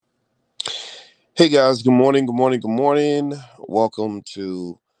Hey guys, good morning, good morning, good morning. Welcome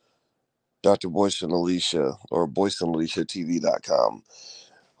to Dr. Boyce and Alicia or BoyceandAliciaTV.com,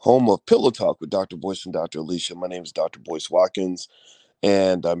 home of Pillow Talk with Dr. Boyce and Dr. Alicia. My name is Dr. Boyce Watkins,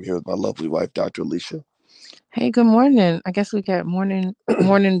 and I'm here with my lovely wife, Dr. Alicia. Hey, good morning. I guess we got morning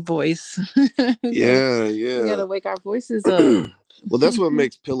voice. we gotta Yeah, we yeah. gotta wake our voices up. Well, that's what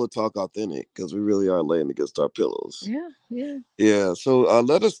makes Pillow Talk authentic because we really are laying against our pillows. Yeah, yeah. Yeah, so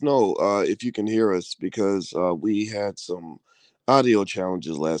let us know if you can hear us because we had some audio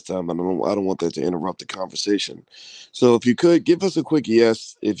challenges last time. I don't want that to interrupt the conversation. So if you could give us a quick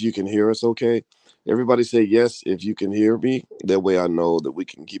yes if you can hear us, okay? Everybody say yes if you can hear me. That way I know that we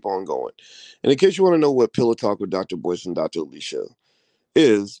can keep on going. And in case you want to know what Pillow Talk with Dr. Boyce and Dr. Alicia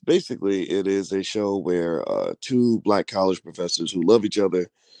is, basically it is a show where two black college professors who love each other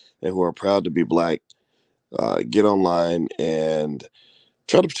and who are proud to be black get online and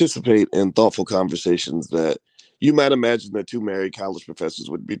try to participate in thoughtful conversations that you might imagine that two married college professors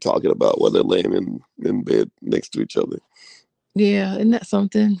would be talking about while they're laying in bed next to each other. Yeah, isn't that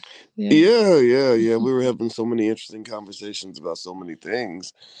something? Yeah. Yeah, yeah, yeah. We were having so many interesting conversations about so many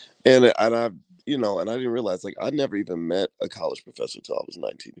things, and I didn't realize like I never even met a college professor until I was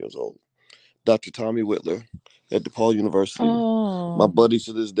 19 years old. Dr. Tommy Whitler at DePaul University, my Oh, buddy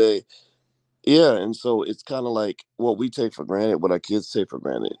to this day. Yeah, and so it's kind of like what we take for granted, what our kids take for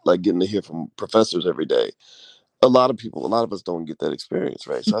granted, like getting to hear from professors every day. A lot of us don't get that experience,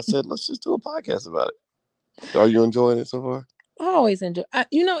 right? So I said, let's just do a podcast about it. Are you enjoying it so far? I always enjoy.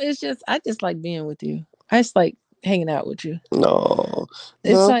 It's just I just like being with you. I just like hanging out with you. No,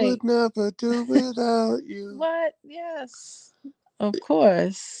 It's love like would never do without you. what? Yes, of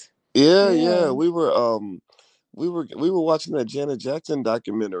course. Yeah, yeah. Yeah. We were watching that Janet Jackson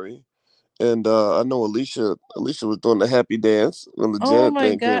documentary, and I know Alicia was doing the happy dance when the Oh Janet my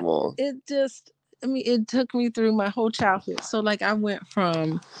thing God. came on. It just, it took me through my whole childhood. So, like, I went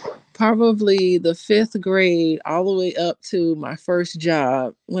from probably the fifth grade all the way up to my first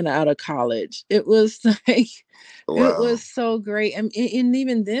job when out of college. It was like, it Wow, was so great. And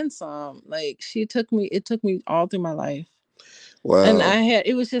even then, some, like, it took me all through my life. And wow.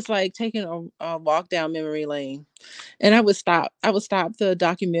 it was just like taking a walk down memory lane. And I would stop the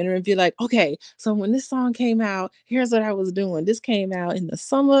documentary and be like, okay, so when this song came out, here's what I was doing. This came out in the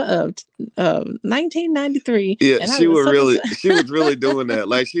summer of 1993, Yeah, and I was such and such. she was really doing that.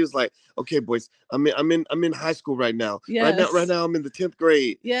 Like she was like, okay, boys, I'm in high school right now. Right Yes, now, I'm in the 10th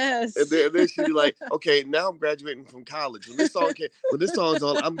grade. yes. And then she'd be like, okay, now I'm graduating from college. When this song's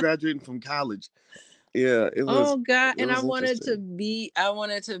on, I'm graduating from college. Yeah, Oh God. it And was interesting. I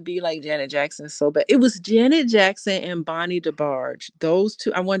wanted to be like Janet Jackson so bad. It was Janet Jackson and Bonnie DeBarge. Those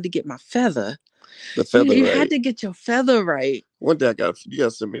two, I wanted to get my feather. The feather You had right. to get your feather right. One day you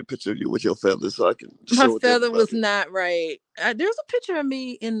gotta send me a picture of you with your feathers so I can My show it to feather was everybody. not right. There's a picture of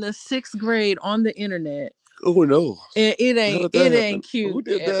me in the sixth grade on the internet. Oh no. And How did it that ain't happen? Who cute.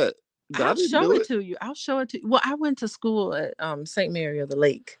 did And that? I I'll didn't show do it it. to you. I'll show it to you. Well, I went to school at St. Mary of the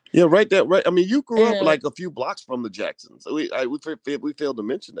Lake. Yeah, right. That right. I mean, you grew up And like a few blocks from the Jacksons. We failed to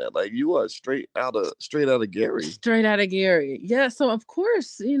mention that. Like you are straight out of Gary. straight out of Gary. Yeah, so of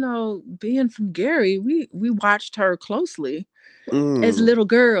course, being from Gary, we watched her closely as Mm, little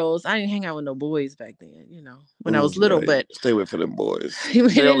girls. I didn't hang out with no boys back then, when I was little, right. but Stay away from them boys. we They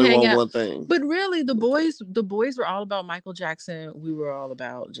didn't only hang want out. one thing. But really, the boys were all about Michael Jackson. We were all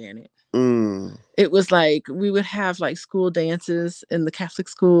about Janet. Mm, It was like we would have like school dances in the Catholic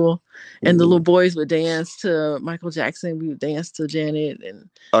school, and the little mm. boys would dance to Michael Jackson. We would dance to Janet, and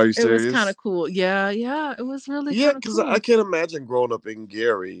Are you it was kind of serious? cool. Yeah, yeah, it was really Yeah, kind of because I cool. can't imagine growing up in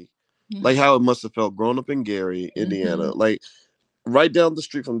Gary, like how it must have felt growing up in Gary, Mm-hmm. Indiana. Like right down the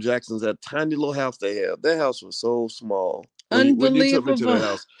street from Jackson's, that tiny little house they have. That house was so small. When you took me to their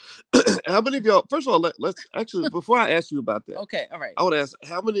Unbelievable. house, how many of y'all? First of all, let's actually before I ask you about that, Okay, all right. I want to ask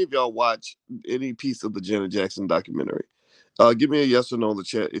how many of y'all watch any piece of the Janet Jackson documentary? Give me a yes or no in the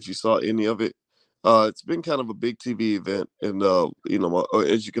chat if you saw any of it. It's been kind of a big TV event, and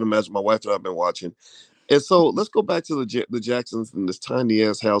as you can imagine, my wife and I have been watching. And so let's go back to the Jacksons and this tiny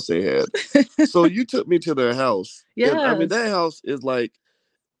ass house they had. So you took me to their house, and I mean that Yes, house is like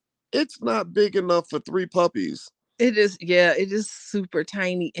it's not big enough for three puppies. it is. Yeah, it is super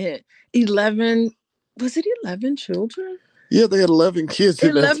tiny. And 11, was it 11 children? Yeah, they had 11 kids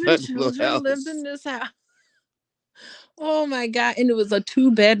in that 11 tiny little children lived in house. this house. Oh my God. And it was a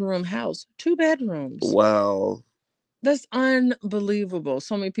two-bedroom house. Two bedrooms. Wow. That's unbelievable.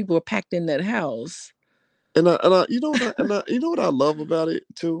 So many people were packed in that house. You know what I love about it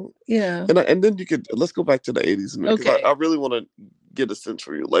too, Yeah. and then you could let's go back to the 80s a minute because Okay. I really want to get a sense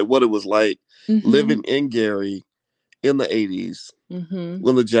for you, like what it was like Mm-hmm. living in Gary in the 80s Mm-hmm.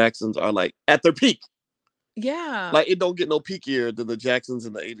 when the Jacksons are like at their peak. Yeah. Like it don't get no peakier than the Jacksons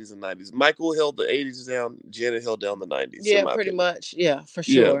in the 80s and 90s. Michael held the 80s down, Janet held down the 90s, in Yeah, my pretty opinion. much. Yeah, for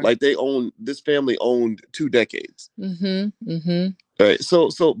Yeah, sure. like they own this family owned 2 decades. Mm-hmm. Mm-hmm. All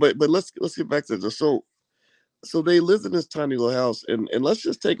right, but let's get back to this. So they lived in this tiny little house, and let's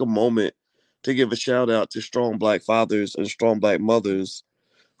just take a moment to give a shout out to strong black fathers and strong black mothers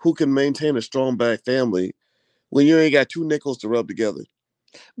who can maintain a strong black family when you ain't got two nickels to rub together.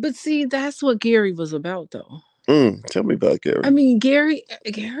 But see, that's what Gary was about, though. Tell me about I Gary. mean, Gary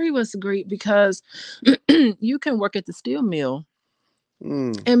was great because you can work at the steel mill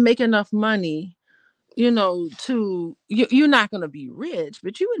Mm, and make enough money, you're not going to be rich,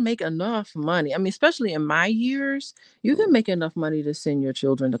 but you would make enough money. I mean, especially in my years, you can mm. make enough money to send your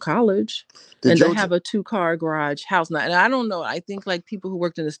children to college Did and to Joe? have a 2-car garage house. Now, and I don't know, I think like people who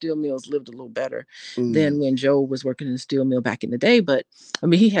worked in the steel mills lived a little better than Mm, when Joe was working in the steel mill back in the day. But I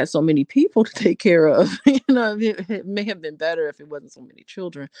mean, he had so many people to take care of. It may have been better if it wasn't so many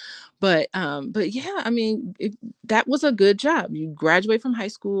children. But yeah, I mean, that was a good job. You graduate from high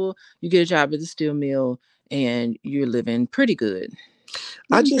school, you get a job at the steel mill, and you're living pretty good.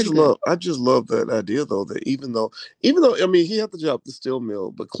 Living pretty good. I just love that idea though, that even though I mean he had the job at the steel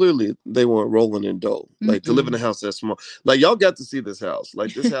mill, but clearly they weren't rolling in dough. Like to live in a Mm-mm. house that small. Like y'all got to see this house.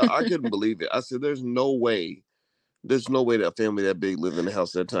 Like this house, I couldn't believe it. I said, there's no way that a family that big lived in a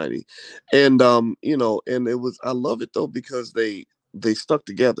house that tiny. And and it was I love it though because they stuck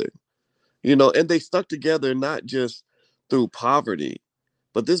together. And they stuck together not just through poverty,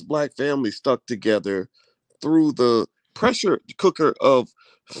 but this black family stuck together through the pressure cooker of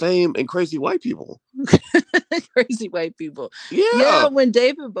fame and crazy white people. Crazy white people. Yeah, Yeah, when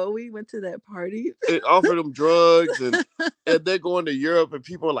David Bowie went to that party, it offered them drugs, and they're going to Europe, and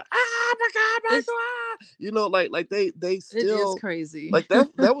people are like, ah, my God, it's Michael, ah. Like they it is still crazy. like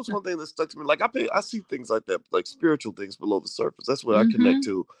that was one thing that stuck to me. Like I see things like that, like spiritual things below the surface. That's what I connect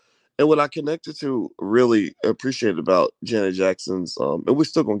Mm-hmm. to. And what I connected to really appreciated about Janet Jackson's, and we're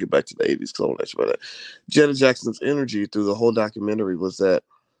still gonna get back to the 80s because I want to ask you about that. Janet Jackson's energy through the whole documentary was that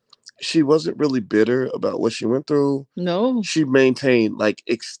she wasn't really bitter about what she went through. No. She maintained like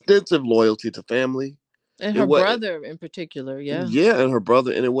extensive loyalty to family. And It her was brother in particular, yeah. yeah, and her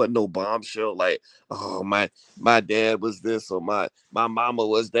brother, and it wasn't no bombshell like, oh my dad was this or my mama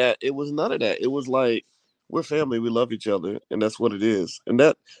was that. It was none of that. It was like we're family, we love each other, and that's what it is. And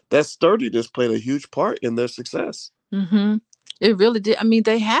that sturdiness played a huge part in their success. Mm-hmm. It really did. I mean,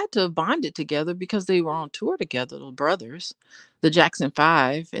 they had to bond it together because they were on tour together, the brothers, the Jackson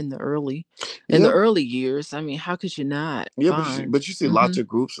Five in the Yeah, early years. I mean, how could you not yeah, bond? but you see Mm-hmm. lots of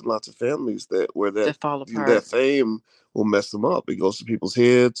groups and lots of families that where that That fall that apart. fame will mess them up. It goes to people's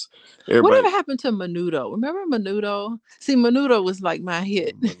heads. Whatever Everybody happened to Menudo? Remember Menudo? See, Menudo was like my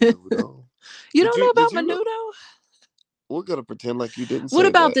hit. Menudo. You don't know Did about you know? Menudo? We're gonna pretend like you didn't What say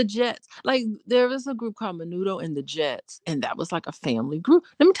about that. the Jets? Like there was a group called Menudo and the Jets, and that was like a family group.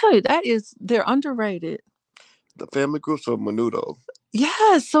 Let me tell you, they're underrated. The family groups of Menudo.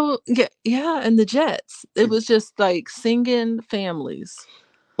 Yeah, so yeah, and the Jets. It was just like singing families.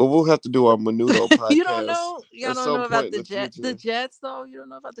 Well, we'll have to do our Menudo You don't podcast know? Y'all at don't some know about point in the The future. Jets though? You don't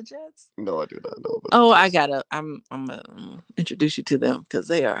know about the Jets? No, I do not know about the Oh, Jets. I'm gonna introduce you to them because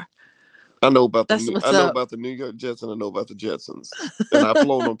they are. That's I what's know up. about the New York Jets and I know about the Jetsons. And I've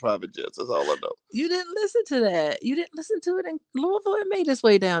flown on private jets. That's all I know. You didn't listen to that. You didn't listen to it in Louisville. It made its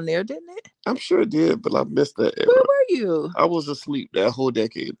way down there, didn't it? I'm sure it did, but I missed that Where era. were you? I was asleep that whole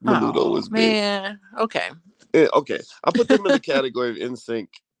decade. Menudo Oh was big. man. Okay. Okay, I put them in the category of NSYNC,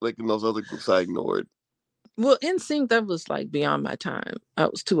 like in those other groups I ignored. Well, NSYNC, that was like beyond my time. I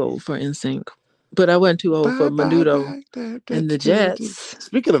was too old for NSYNC, but I wasn't too old for Bye bye Menudo bye. and the Jets.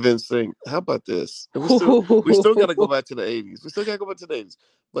 Speaking of NSYNC, how about this? And we still got to go back to the 80s. We still got to go back to the 80s.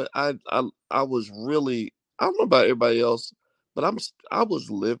 But I was really I don't know about everybody else, but I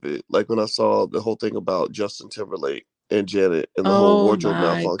was livid like when I saw the whole thing about Justin Timberlake and Janet and the whole Oh wardrobe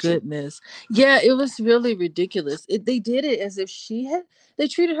my malfunction. goodness. Yeah, it was really ridiculous. They did it as if they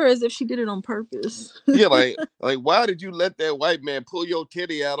treated her as if she did it on purpose. Yeah, like why did you let that white man pull your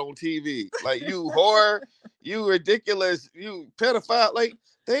titty out on TV? Like you whore, you ridiculous, you pedophile. Like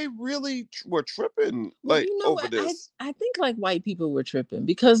they really were tripping Well, like you know over what? this. I think like white people were tripping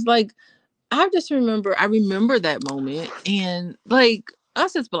because like I remember that moment and like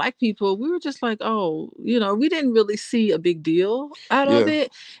us as black people, we were just like, oh, we didn't really see a big deal out of Yeah.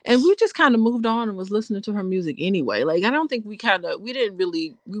 it. And we just kind of moved on and was listening to her music anyway. Like, I don't think we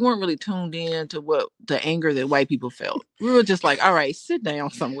weren't really tuned in to what the anger that white people felt. We were just like, all right, sit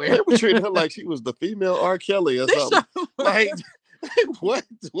down somewhere. They were treating her like she was the female R. Kelly or They something. sure were. Like, what?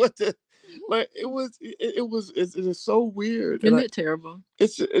 What the? Like, it is so weird. And Isn't it terrible?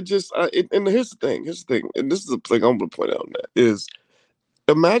 it just, and here's the thing, and this is the thing I'm going to point out on that is,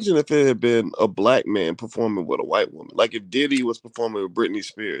 imagine if it had been a black man performing with a white woman. Like if Diddy was performing with Britney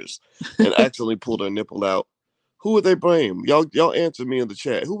Spears and accidentally pulled her nipple out, who would they blame? Y'all answer me in the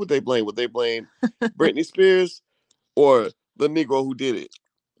chat. Who would they blame? Would they blame Britney Spears or the Negro who did it?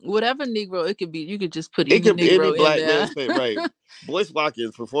 Whatever Negro it could be, you could just put It any could be any Negro in black there. man's favorite, right? Boyce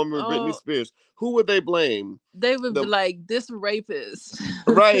Watkins performing with Britney Oh, Spears. Who would they blame? they would be The like, this rapist.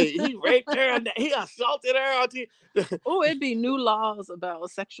 right, he raped her. He assaulted her. Oh, it'd be new laws about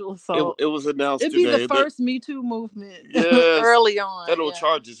sexual It assault. it was announced It'd be the today that first Me Too movement yes, early on. federal Yeah,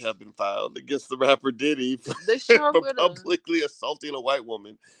 charges have been filed against the rapper Diddy they sure for would have. publicly assaulting a white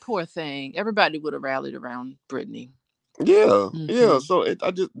woman. Poor thing. Everybody would have rallied around Brittany. Yeah, yeah. Hmm. So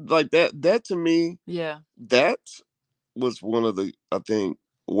I just like that. That to me, Yeah. that was one of the, I think,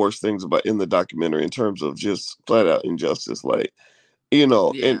 worst things about in the documentary in terms of just flat out injustice. Like, and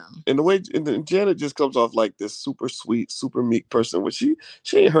Yeah. the way and then Janet just comes off like this super sweet, super meek person, which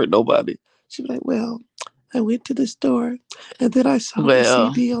she ain't hurt nobody. She be like, well, I went to the store and then I saw the Well,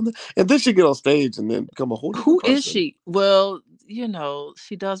 CD on the, and then she get on stage and then become a whole different who is person. she? Well,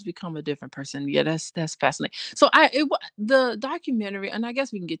 she does become a different person. Yeah, that's fascinating. So the documentary, and I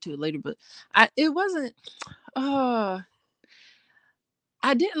guess we can get to it later, but it wasn't. Uh,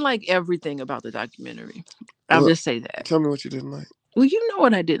 I didn't like everything about the documentary. I'll Well, just say that. tell me what you didn't like. Well, you know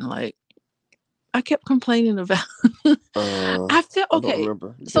what I didn't like. I kept complaining about. I felt I don't okay.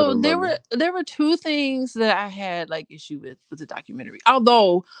 remember. You gotta So remind me. there were two things that I had like issue with the documentary.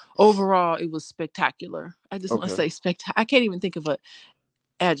 Although overall it was spectacular. I just want to Okay. say spectacular. I can't even think of a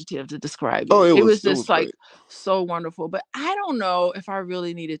adjective to describe Oh, it. It was it just was like great. so wonderful. But I don't know if I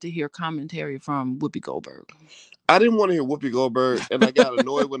really needed to hear commentary from Whoopi Goldberg. I didn't want to hear Whoopi Goldberg, and I got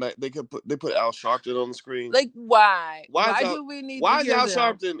annoyed when they put Al Sharpton on the screen. Like why? Why is Why Al do we need to Why is hear Al them?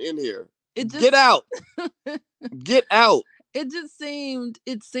 Sharpton in here? It Get just out! Get out! it just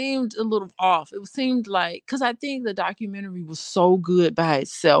seemed a little off. It seemed like because I think the documentary was so good by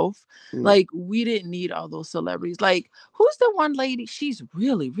itself. Mm. Like we didn't need all those celebrities. Like who's the one lady? She's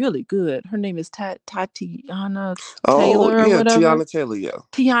really really good. Her name is Tatiana Oh Taylor or yeah, whatever. Tiana Taylor. Yeah.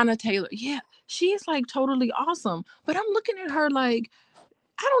 Tiana Taylor. Yeah, she's like totally awesome. But I'm looking at her like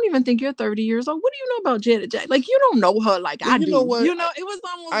I don't even think you're 30 years old. What do you know about Janet Jackson? Like you don't know her like Well, I you know do. what? It was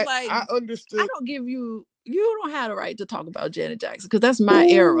almost like I I understood. don't give you you don't have the right to talk about Janet Jackson because that's my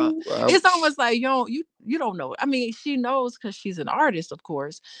era. Ooh, It's almost like you don't know it. I mean, she knows because she's an artist, of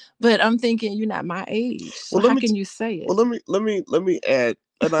course. But I'm thinking you're not my age, so well, let how me can you say well it? let me add,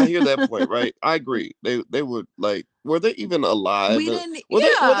 and I hear that point, right? I agree. They would like, were they even alive? We didn't. Were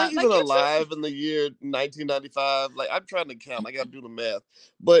they Yeah, even like alive in the year 1995? Like I'm trying to count. I got to do the math.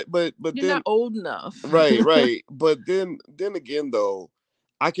 But you're not then old enough. right. But then again though,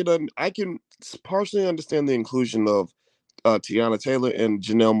 I can partially understand the inclusion of Tiana Taylor and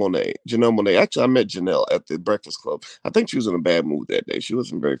Janelle Monae. Janelle Monae. Actually, I met Janelle at the Breakfast Club. I think she was in a bad mood that day. She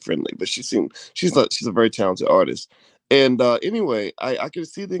wasn't very friendly, but she's a very talented artist. And anyway, I can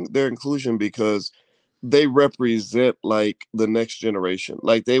see their inclusion because they represent like the next generation.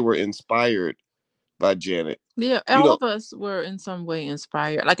 Like they were inspired by Janet. Yeah, You all know, of us were in some way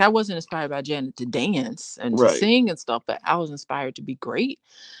inspired. Like I wasn't inspired by Janet to dance and to right? sing and stuff, but I was inspired to be great.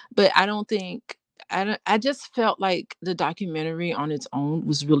 But I don't think I just felt like the documentary on its own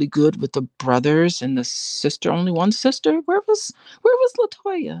was really good with the brothers and the sister, only one sister. Where was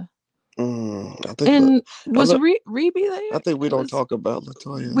Latoya? I think And I, was Rebe I there? think we It don't was talk about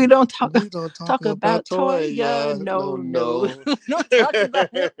Latoya. we don't talk We don't talk talk about about Toya. Toya. No, No, no. no. We don't talk about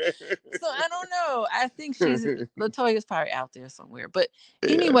him. So I don't know. I think Latoya's probably out there somewhere. But Yeah.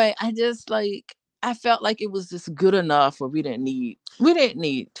 anyway, I just like I felt like it was just good enough where we didn't need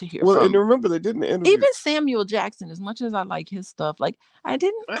to hear Well, and from remember they didn't interview. even Samuel Jackson, as much as I like his stuff, like I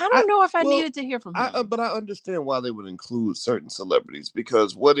I don't know if I well, needed to hear from him. but I understand why they would include certain celebrities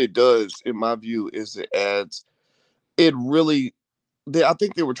because what it does, in my view, is it adds. It really, I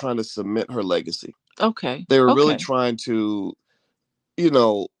think they were trying to cement her legacy. Okay. They were really Okay. trying to, you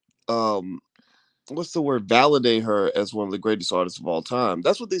know, um, what's the word, validate her as one of the greatest artists of all time.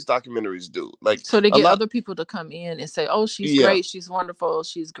 That's what these documentaries do. Like So they a get lot. other people to come in and say, "Oh, she's Yeah, great. She's wonderful.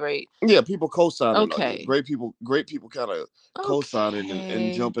 She's great." yeah, people co-signing on you. Okay. Great people kind of co-signing and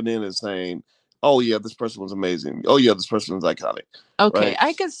Okay. jumping in and saying, "Oh yeah, this person was amazing. Oh yeah, this person was iconic." Okay. Right?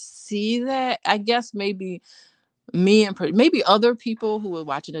 I could see that. I guess maybe me and maybe other people who were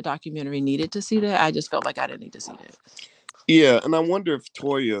watching the documentary needed to see that. I just felt like I didn't need to see that. Yeah, and I wonder if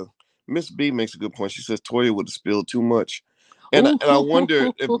Toya, Miss B makes a good point. She says Toya would have spilled too much, and I wonder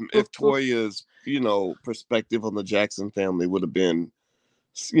if Ooh. Toya's perspective on the Jackson family would have been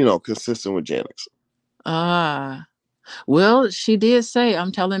consistent with Janet's. Ah. Well, she did say,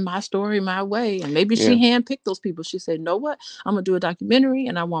 "I'm telling my story my way." And maybe she Yeah. handpicked those people. She said, "Know what? I'm going to do a documentary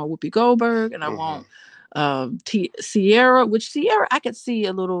and I want Whoopi Goldberg and I Hmm. want Sierra," which Sierra, I could see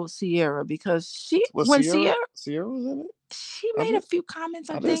a little Sierra because Was when Sierra Sierra, Sierra was in it? she I made a didn't few comments,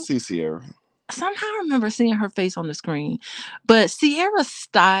 I I didn't think. see Sierra. Somehow I remember seeing her face on the screen. But Sierra's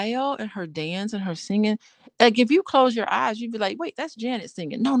style and her dance and her singing, like if you close your eyes, you'd be like, wait, that's Janet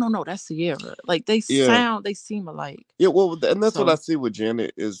singing. No, no, no, that's Sierra. Like Yeah. they seem alike. Yeah, well, and that's what I So, see with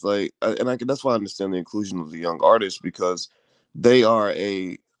Janet is like, that's why I understand the inclusion of the young artists because they are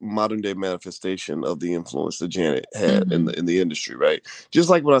a modern day manifestation of the influence that Janet had in hmm the industry, right? Just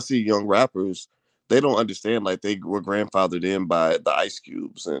like when I see young rappers, they don't understand like they were grandfathered in by the Ice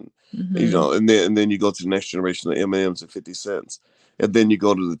Cubes and hmm and then you go to the next generation of Eminems and 50 Cents, and then you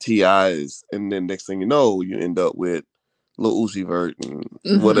go to the Ti's, and then next thing you know, you end up with Lil Uzi Vert and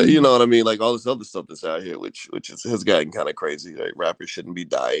what you hmm know what I mean, like all this other stuff that's out here, has gotten kind of crazy. Like rappers shouldn't be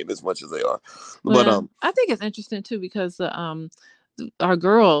dying as much as they are, but Well, I think it's interesting too because our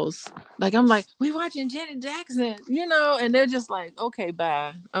girls, like I'm like, we watching Janet Jackson, and they're just like, okay,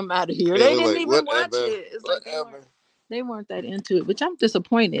 bye, I'm out of here. yeah, They they're didn't like even watch whatever, it. It's like whatever. they weren't that into it, which I'm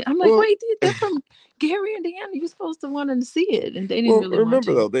disappointed. I'm like, Well, wait, they're from Gary, Indiana. You're supposed to want them to see it, and they didn't well, really want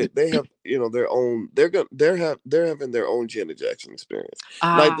remember to. though, they have their own. They're having their own Janet Jackson experience.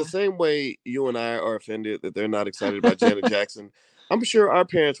 Like the Ah, same way you and I are offended that they're not excited about Janet Jackson. I'm sure our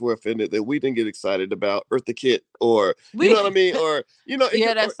parents were offended that we didn't get excited about Eartha Kitt, or you know we, what I mean, or it yeah,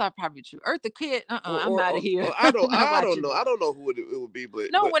 could, that's not probably true. Eartha Kitt, I'm out of here. or I'm not I don't watching know. it. I don't know who it would be,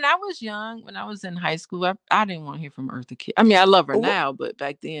 No, when I was young, when I was in high school, I didn't want to hear from Eartha Kitt. I mean, I love her what now, but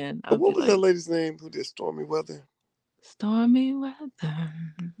back then I would be what was that like, lady's name who did Stormy Weather? stormy weather.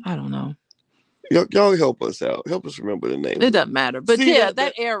 I don't know. Y'all help us out. Help us remember the names. It doesn't matter. But See yeah, that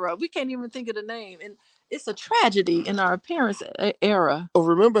that that era, we can't even think of the name. And it's a tragedy in our parents' era. Oh,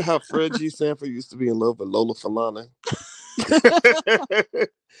 remember how Fred G. Sanford used to be in love with Lola Falana?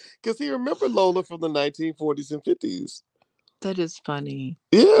 Because he remembered Lola from the 1940s and 50s. That is funny.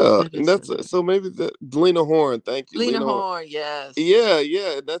 Yeah, That and is that's funny. so maybe the Lena Horne. Thank you, Lena Lena Horne. Horne, yes. Yeah,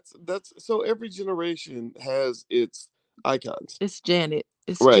 yeah. That's so every generation has its icons, It's Janet.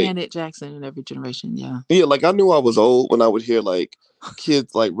 It's right? Janet Jackson in every generation. Yeah. Yeah, like I knew I was old when I would hear like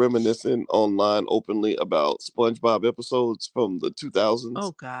kids like reminiscing online openly about SpongeBob episodes from the Oh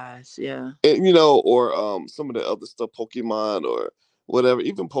 2000s, gosh, yeah. and or some of the other stuff, Pokemon or whatever.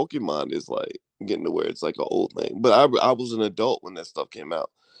 Even Pokemon is like getting to where it's like an old thing. But I was an adult when that stuff came out,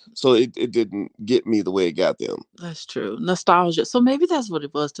 so it didn't get me the way it got them. That's true. Nostalgia. So maybe that's what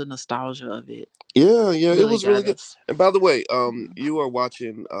it was, the nostalgia of it Yeah, yeah, it really was really got good. us. And by the way, you are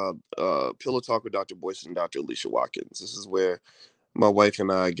watching Pillow Talk with Dr. Boyce and Dr. Alicia Watkins. This is where my wife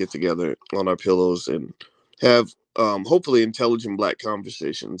and I get together on our pillows and have hopefully intelligent black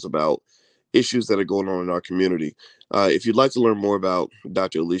conversations about issues that are going on in our community. If you'd like to learn more about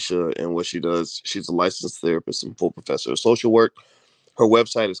Dr. Alicia and what she does, she's a licensed therapist and full professor of social work. Her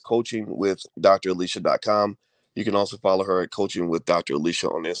website is coachingwithdralicia.com. You can also follow her at Coaching with Dr. Alicia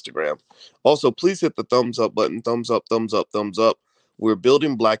on Instagram. Also, please hit the thumbs up button. Thumbs up, thumbs up, thumbs up. We're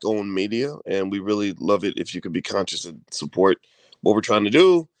building black owned media, and we really love it if you could be conscious and support what we're trying to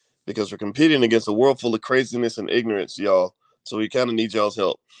do because we're competing against a world full of craziness and ignorance, y'all. So we kind of need y'all's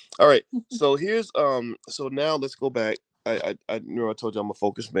help. All right. So so now let's go back. I know I told you I'm a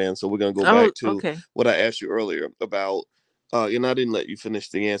focus man, so we're gonna go Oh, back to okay. what I asked you earlier about and I didn't let you finish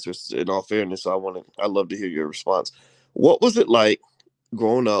the answers in all fairness, so I love to hear your response. What was it like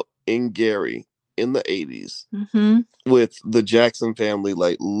growing up in Gary in the 80s hmm with the Jackson family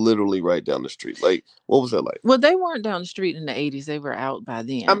like literally right down the street? Like what was that like? Well, they weren't down the street in the 80s. They were out by I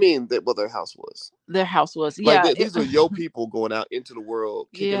then. mean, that what their house was. Their house was, Like yeah. these are yo people going out into the world,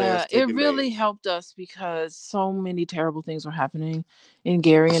 kicking ass, Yeah, it taking really names. helped us because so many terrible things were happening in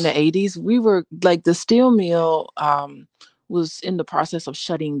Gary in the 80s. We were like the steel mill was in the process of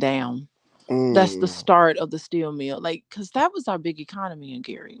shutting down. That's the Mm. start of the steel mill, like, because that was our big economy in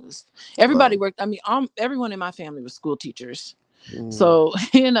Gary. Was everybody Wow. worked? I mean, everyone in my family was school teachers, Mm. so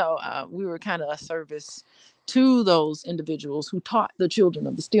we were kind of a service to those individuals who taught the children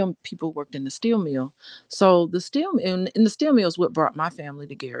of the steel people who worked in the steel mill. So the steel in the steel mill is what brought my family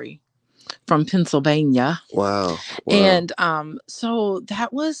to Gary from Pennsylvania. Wow. Wow. And so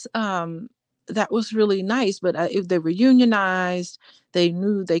that was really nice. But if they were unionized, they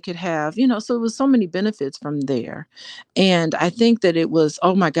knew they could have, so it was so many benefits from there. And I think that it was,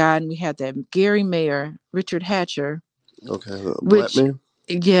 oh my God, and we had that Gary mayor, Richard Hatcher, Okay. A black which, man.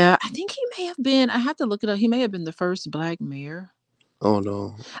 yeah, I think he may have been, I have to look it up, he may have been the first black mayor. Oh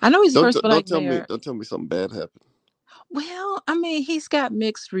no. I know he's the Don't first don't black tell me. mayor. Don't tell me something bad happened. Well, I mean, he's got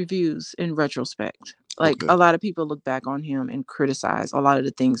mixed reviews in retrospect. Like, Okay. a lot of people look back on him and criticize a lot of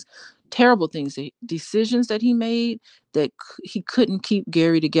the things, terrible things, decisions that he made that he couldn't keep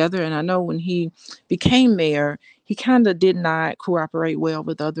Gary together. And I know when he became mayor, he kind of did not cooperate well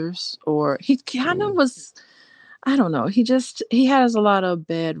with others, or he kind of Mm. was, I don't know. He has a lot of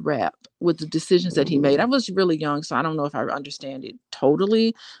bad rap with the decisions that he made. I Mm. was really young, so I don't know if I understand it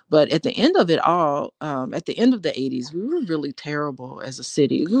totally. But at the end of it all, at the end of the '80s, we were really terrible as a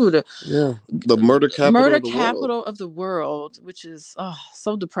city. We were the Yeah. The murder capital murder of the world. capital of the world, which is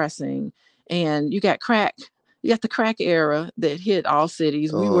so depressing. And you got crack. You got the crack era that hit all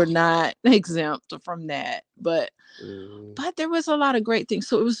cities. We were Oh. not exempt from that, Mm. but there was a lot of great things.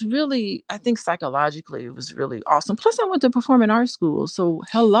 So it was really, I think psychologically, it was really awesome. Plus, I went to performing arts school. So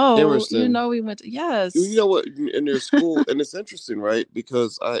hello, Interesting. we went to, You yes. know what? In their school, and it's interesting, right?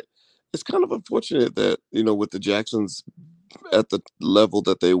 Because it's kind of unfortunate that with the Jacksons at the level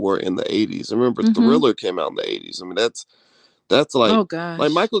that they were in the '80s. I remember Mm-hmm. Thriller came out in the '80s. I mean, that's like Oh gosh.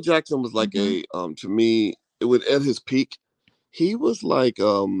 Michael Jackson was like Mm-hmm. to me it would at his peak he was like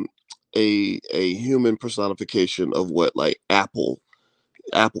a human personification of what like Apple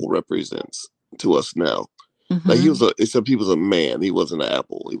represents to us now. Like he was Mm-hmm. except he was a man. He wasn't an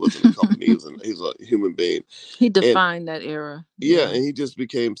Apple. He wasn't a company. He was a human being. He And defined that era. yeah, Yeah. and he just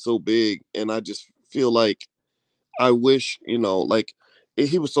became so big. And I just feel like I wish, like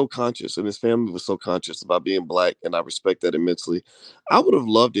he was so conscious and his family was so conscious about being black, and I respect that immensely. I would have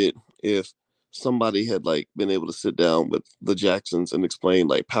loved it if somebody had like been able to sit down with the Jacksons and explain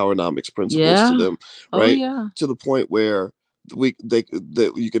like powernomics principles to Yeah. them, Oh right? yeah. To the point where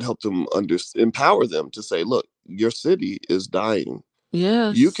that you could help them empower them to say, look, your city is dying.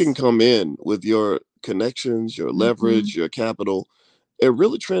 You can Yes. come in with your connections, your Mm-hmm. leverage, your capital, and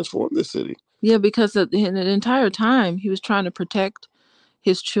really transform this city. Yeah, because in the entire time he was trying to protect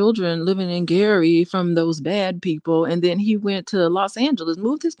his children living in Gary from those bad people. And then he went to Los Angeles,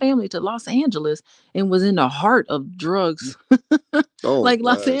 moved his family to Los Angeles, and was in the heart of drugs. Oh, Like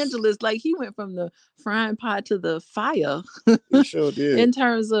Los nice. Angeles, like he went from the frying pot to the fire. You sure did. In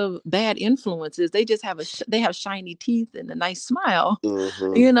terms of bad influences, they just have they have shiny teeth and a nice smile,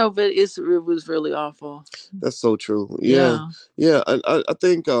 Hmm. but it was really awful. That's so true. Yeah, Yeah. yeah. I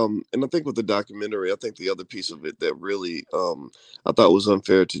think and I think with the documentary, I think the other piece of it that really I thought was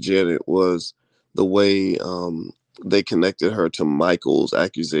unfair to Janet was the way they connected her to Michael's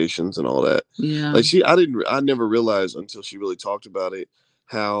accusations and all that. Yeah. Like I never realized until she really talked about it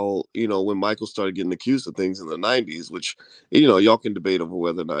how when Michael started getting accused of things in the '90s, which y'all can debate over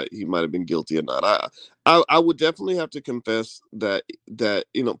whether or not he might have been guilty or not. I would definitely have to confess that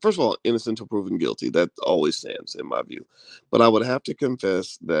first of all, innocent until proven guilty. That always stands in my view. But I would have to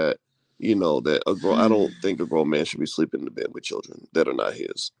confess that that I don't think a grown man should be sleeping in the bed with children that are not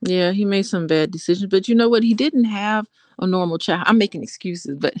his. Yeah, he made some bad decisions, but you know what? He didn't have a normal child. I'm making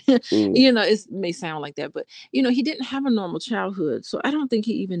excuses, but Mm, it may sound like that, but he didn't have a normal childhood. So I don't think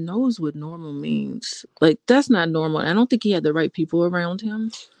he even knows what normal means. Like, that's not normal. I don't think he had the right people around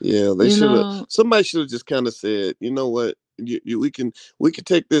him. yeah, they You should have. know. Somebody should have just kind of said, you know what, we can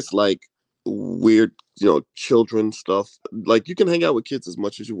take this like weird children stuff. Like you can hang out with kids as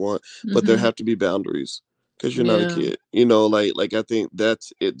much as you want, but there Mhm. have to be boundaries because you're not a Yeah. kid. Like I think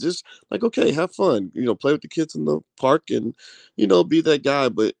that's it. Just like okay, have fun. Play with the kids in the park and be that guy.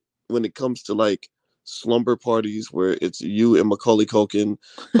 But when it comes to like slumber parties where it's you and Macaulay Culkin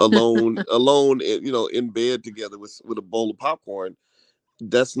alone, in bed together with a bowl of popcorn,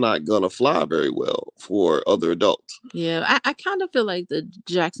 that's not gonna fly very well for other adults. Yeah, I kind of feel like the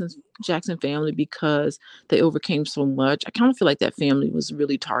Jackson family, because they overcame so much. I kind of feel like that family was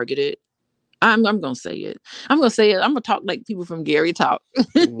really targeted. I'm gonna say it. I'm gonna say it. I'm gonna talk like people from Gary talk.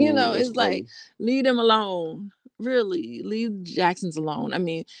 That's It's like, funny. leave them alone. Really, leave Jacksons alone. I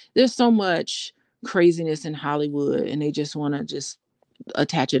mean, there's so much craziness in Hollywood, and they just want to just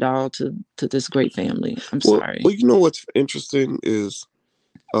attach it all to this great family. I'm Well, sorry. you know what's interesting is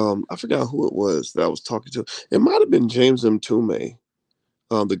I forgot who it was that I was talking to. It might have been James M. Tume,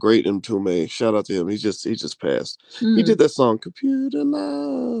 the great M. Tume. Shout out to him. He just passed. He did Mm. that song "Computer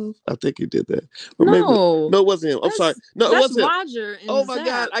Love." I think he did that, or maybe No, no, it wasn't him. I'm sorry. No, it that's wasn't him. Roger and Oh my God,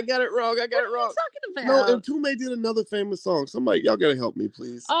 Zap. I got it wrong. I got What it are you wrong. talking No, M. about? Tume did another famous song. Somebody, y'all gotta help me,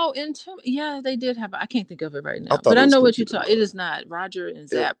 please. Oh, into yeah, they did have. I can't think of it right I now, but thought it I was know what you "Computer talk. It Love." is not Roger and It,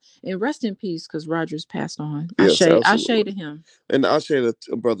 Zap. And rest in peace, because Roger's passed on. yes, I shade absolutely. him. And I shared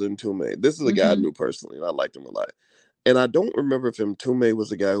a brother in Tume. This is a guy I Hmm. knew personally, and I liked him a lot. And I don't remember if him Tume was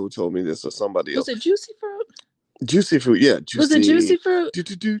the guy who told me this or somebody Was else. it Juicy Fruit? Juicy fruit, yeah, Was it juicy. Juicy Fruit? Do,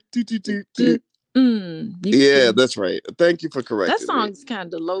 do, do, do, do, do, do. Did, you Yeah, see? that's right. Thank you for That correcting me. song's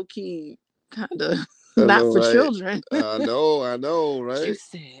kind of low key, kind of I not know, for right? children. I know, right?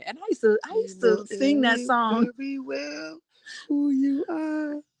 Juicy, and I You used know to sing that it song. very well who you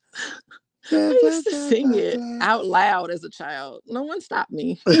are. Blah, I blah, used to blah, sing blah, it blah. out loud as a child. No one stopped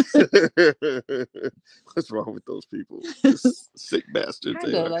me. What's wrong with those people? Just sick bastards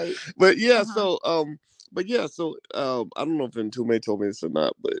Kind they of are. like, But yeah, uh huh. so I don't know if Ntume told me this or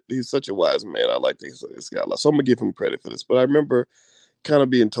not, but he's such a wise man. I like this guy a lot. So I'm gonna give him credit for this. But I remember kind of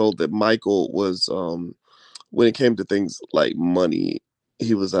being told that Michael was when it came to things like money,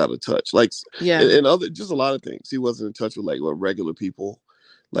 he was out of touch. Like Yeah. and other just a lot of things. He wasn't in touch with like what regular people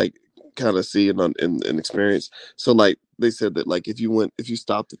like kind of see and experience. So like they said that like if you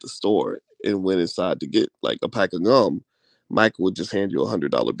stopped at the store and went inside to get like a pack of gum, Michael would just hand you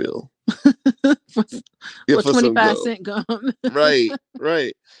 $100 bill. for, Yeah, for for twenty some five gum. cent gum. Right,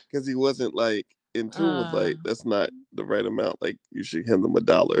 right. Because he wasn't like in tune with uh, like that's not the right amount. Like you should hand them $1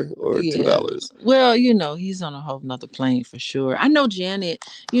 or two yeah. dollars. Well, he's on a whole nother plane for sure. I know Janet,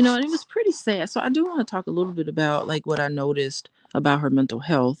 and it was pretty sad. So I do want to talk a little bit about like what I noticed about her mental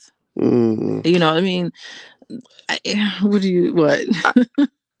health. Mm. I mean, what do you what?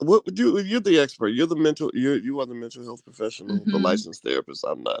 What would you're the expert. You are the mental health professional, the Hmm. licensed therapist.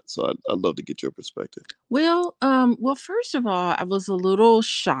 I'm not. So I'd love to get your perspective. Well, first of all, I was a little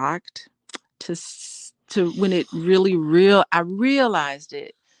shocked to when it really real I realized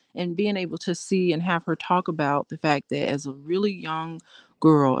it, and being able to see and have her talk about the fact that as a really young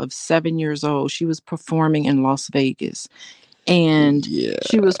girl of 7 years old, she was performing in Las Vegas, and Yeah.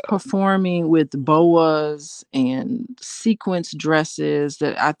 she was performing with boas and sequence dresses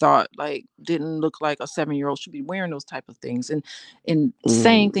that I thought like didn't look like a 7 year old should be wearing those type of things, and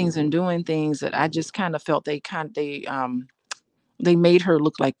saying things Mm, and doing things that I just kind of felt they made her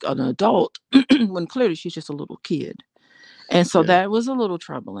look like an adult when clearly she's just a little kid. And so yeah. that was a little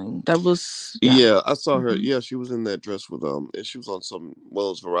troubling. That was, yeah. Yeah, I saw her. Hmm. Yeah, she was in that dress with and she was on some one of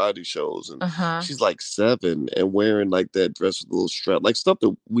those variety shows, and Uh-huh. she's like 7 and wearing like that dress with a little strap, like stuff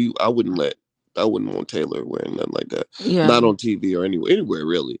that I wouldn't want Taylor wearing nothing like that, Yeah. not on TV or anywhere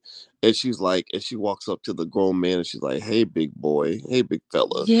really. And she walks up to the grown man and she's like, "Hey, big boy, hey, big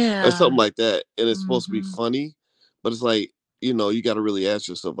fella," or Yeah. something like that, and it's supposed to be Hmm. funny, but it's like you got to really ask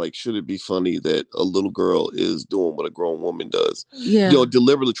yourself, like, should it be funny that a little girl is doing what a grown woman does? Yeah.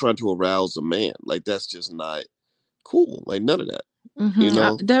 Deliberately trying to arouse a man. Like that's just not cool. Like none of that. You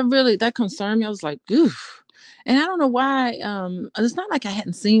know. That concerned me. I was like, oof. And I don't know why. It's not like I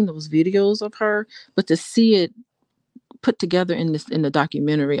hadn't seen those videos of her, but to see it put together in the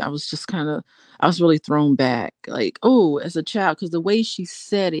documentary, I was really thrown back, like, oh, as a child, because the way she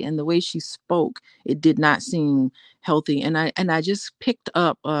said it and the way she spoke, it did not seem healthy. And I just picked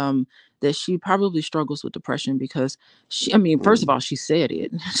up that she probably struggles with depression, because I mean, first of Mm, all, she said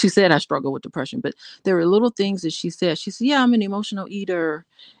it. She said I struggle with depression, but there were little things that she said, yeah, I'm an emotional eater,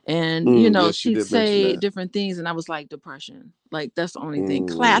 and yes, she she'd did mention say that. different things, and I was like, depression, like that's the only thing,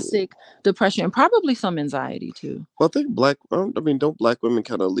 Mm. classic depression, and probably some anxiety too. Well, I think don't black women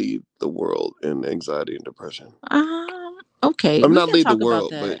kind of lead the world in anxiety and depression? Okay, I'm we not can lead the talk about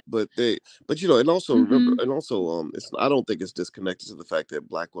world, that. and also remember, Mm-hmm. and also it's I don't think it's disconnected to the fact that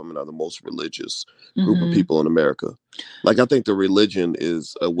black women are the most religious group of Mm-hmm. people in America. Like I think the religion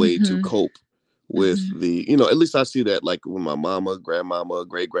is a way to Mm-hmm. cope with Mm-hmm. at least I see that like with my mama, grandmama,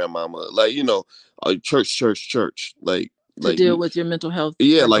 great grandmama, like church, To like deal with your mental health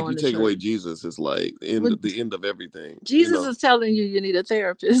yeah, by like you going to take away church. Jesus, it's like But the end of everything, Jesus is telling you need a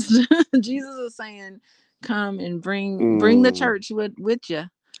therapist. Jesus is saying, "Come and bring the Mm. church with you,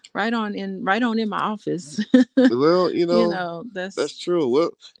 right on in my office." Well, That's that's true.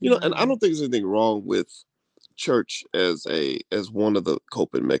 Well, and I yeah, don't think there's anything wrong with church as one of the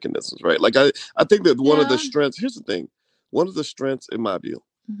coping mechanisms, right? Like I think that one of the yeah. strengths. Here's the thing, one of the strengths in my view.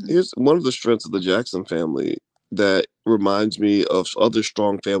 Mm-hmm. Here's one of the strengths of the Jackson family. that reminds me of other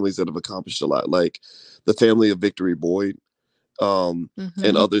strong families that have accomplished a lot, like the family of Victory Boyd, and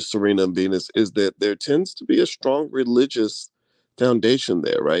Mm-hmm. others, Serena and Venus, is that there tends to be a strong religious foundation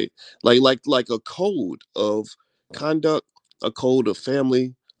there, right? Like a code of conduct, a code of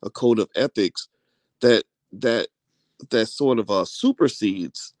family, a code of ethics that that that sort of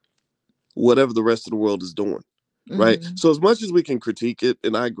supersedes whatever the rest of the world is doing. Right. Mm-hmm. So as much as we can critique it,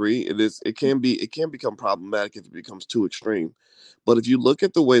 and I agree, it can become problematic if it becomes too extreme. But if you look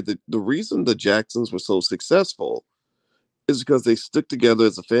at the way that the reason the Jacksons were so successful is because they stuck together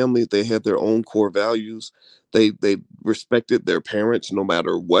as a family. They had their own core values. They respected their parents no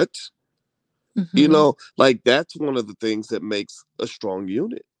matter what. Mm-hmm. Like that's one of the things that makes a strong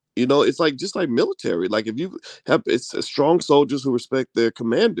unit. It's like just like military. Like if you have it's strong soldiers who respect their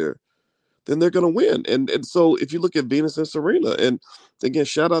commander, then they're gonna win. And so if you look at Venus and Serena, and again,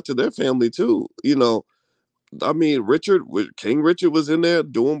 shout out to their family too. I mean, King Richard was in there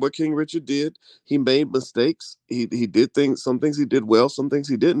doing what King Richard did. He made mistakes. He did things. Some things he did well. Some things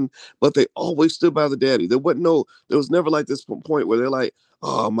he didn't. But they always stood by the daddy. There was never like this point where they're like,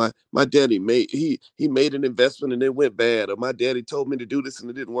 oh my daddy he made an investment and it went bad, or my daddy told me to do this and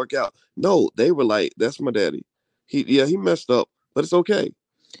it didn't work out. No, they were like, that's my daddy. He messed up, but it's okay.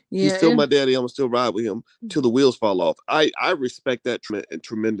 He's Yeah, still my daddy. I'm gonna still ride with him till the wheels fall off. I respect that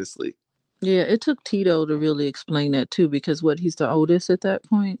tremendously. yeah. It took Tito to really explain that too, because he's the oldest at that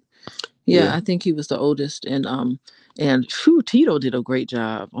point. Yeah, Yeah. I think he was the oldest, and phew, Tito did a great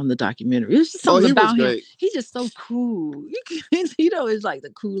job on the documentary. It's just Oh, something he was about him. great. He's just so cool. Tito is like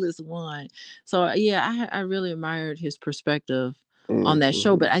the coolest one. So yeah, I really admired his perspective on that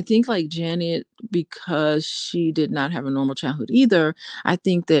show. Mm-hmm. But I think like Janet, because she did not have a normal childhood either, I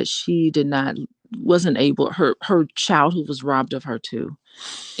think that she did not wasn't able her childhood was robbed of her too.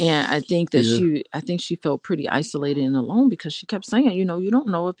 And Yeah. I think she felt pretty isolated and alone because she kept saying, you don't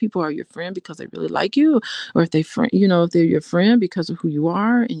know if people are your friend because they really like you, or if if they're your friend because of who you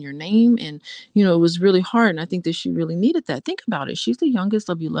are and your name. And it was really hard. And I think that she really needed that. Think about it. She's the youngest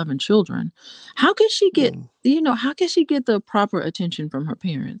of 11 children. How can she get Mm. how can she get the proper attention from her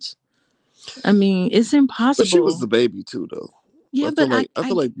parents? I mean, it's But she was impossible. the baby too, though. Yeah, I but feel like I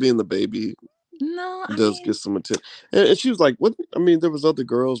feel like being the baby no, I does mean, get some attention. And she was like, "What?" I mean, there was other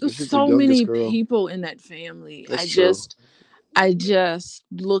girls, but there's she was the so youngest many girl. people in that family. That's true. I just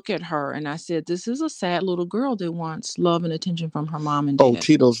look at her and I said, this is a sad little girl that wants love and attention from her mom and Oh, dad.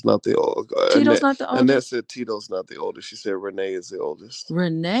 Tito's not the old. Tito's not the Annette oldest. said Tito's not the oldest. She said Renee is the oldest.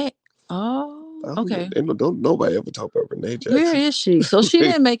 Renee. I Oh, don't, okay. don't nobody ever talk about Renee Where Jackson. is she? So she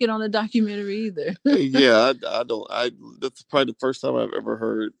didn't make it on the documentary either. Yeah, I don't. That's probably the first time I've ever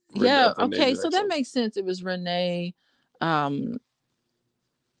heard Yeah. of Renee Okay. So that Jackson. makes sense. It was um,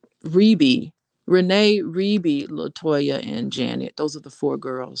 Reby, Latoya, and Janet. Those are the four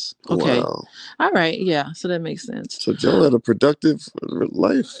girls. Okay. Wow. All right. Yeah. So that makes sense. So Joe had a productive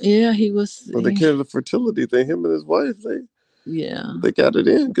life. Yeah. He was. When they came to the fertility thing, him and his wife, Yeah. they got it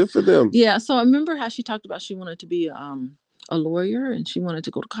in. Good for them. Yeah, so I remember how she talked about she wanted to be a lawyer and she wanted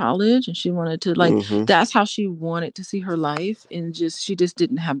to go to college and she wanted to like Hmm. that's how she wanted to see her life and just she just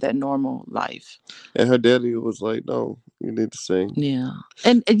didn't have that normal life. And her daddy was like, "No, you need to sing." Yeah.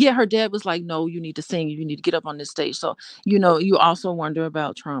 And yeah, her dad was like, "No, you need to sing, you need to get up on this stage." So, you also wonder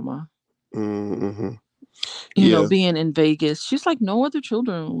about trauma. Hmm. Yeah. Being in Vegas. She's like no other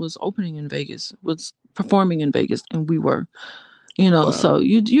children was opening in Vegas, was performing in Vegas and we were. So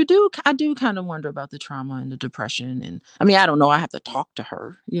Wow. I do kind of wonder about the trauma and the depression. And I mean, I don't know, I have to talk to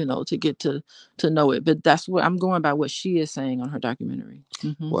her, to get to know it, but that's what I'm going by, what she is saying on her documentary.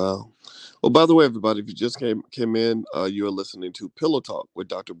 Hmm. Wow. Well, by the way, everybody, if you just came in, you are listening to Pillow Talk with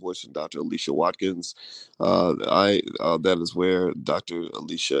Dr. Bush and Dr. Alicia Watkins. I That is where Dr.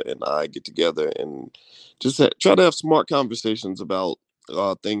 Alicia and I get together and just try to have smart conversations about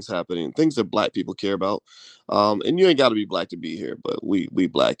things happening, things that Black people care about. And you ain't got to be Black to be here, but we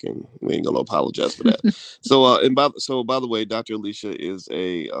Black and we ain't gonna apologize for that. So by the way, Dr. Alicia is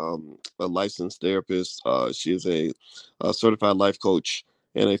a licensed therapist. She is a certified life coach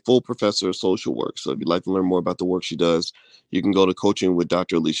and a full professor of social work. So if you'd like to learn more about the work she does, you can go to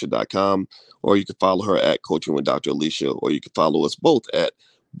coachingwithdralicia.com, or you can follow her at Coaching with Dr. Alicia, or you can follow us both at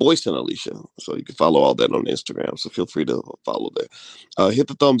Boyce and Alicia. So you can follow all that on Instagram. So feel free to follow there. Hit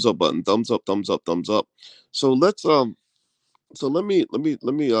the thumbs up button. Thumbs up, thumbs up, thumbs up. So let me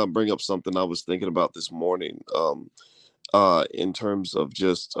bring up something I was thinking about this morning. In terms of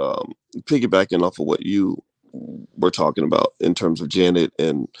just piggybacking off of what you were talking about in terms of Janet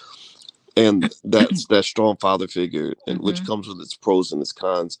and that's that strong father figure, and which Hmm. comes with its pros and its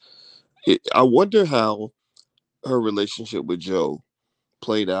cons. I wonder how. her relationship with Joe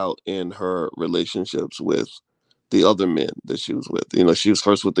played out in her relationships with the other men that she was with. You know, she was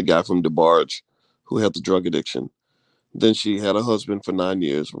first with the guy from DeBarge who had the drug addiction. Then she had a husband for 9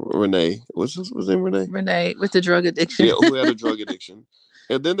 years, Renee. Was his name Renee? Renee with the drug addiction. Yeah, who had a drug addiction.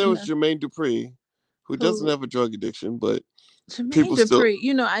 And then there was Yeah. Jermaine Dupri, who doesn't Who have a drug addiction, but Jermaine people still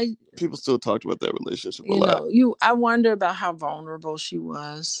Dupri, people still talked about that relationship a you lot. know, you I wonder about how vulnerable she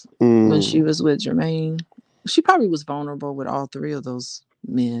was when she Mm, was with Jermaine. She probably was vulnerable with all three of those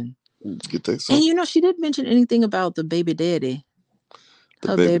men. you think And so? she didn't mention anything about the baby daddy. The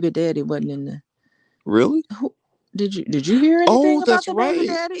Her baby, baby daddy wasn't in the really? who did you hear Oh, anything about that's the baby right.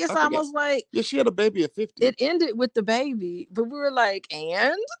 daddy? It's I forgot. almost like Yeah, she had a baby at it 50. ended with the baby, but we were like,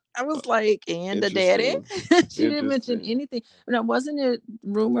 and I Uh, was like, and the daddy. interesting. She didn't mention Interesting. anything. Now, wasn't it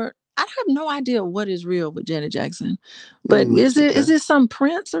rumored? I have no idea what is real with Janet Jackson, but Okay. is it some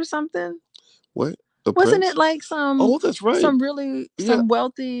prince or something? What? A Wasn't it prince? like Oh, that's right. Yeah. some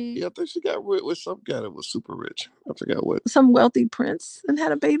wealthy Yeah, I think she got with some guy that was super rich. I forgot what. prince and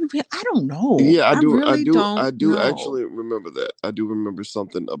had a baby? I don't know. Yeah, I I do. I really do. don't I do know. actually remember that. I do remember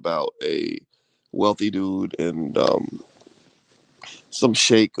something about a wealthy dude and some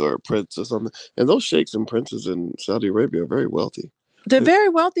sheikh or prince or something. And those sheikhs and princes in Saudi Arabia are very wealthy. They're They, very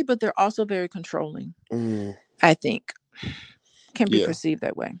wealthy, but they're also very controlling. mm, I think can be yeah, perceived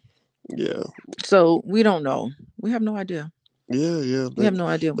that way. yeah, So we don't know. We have no idea. yeah. We have no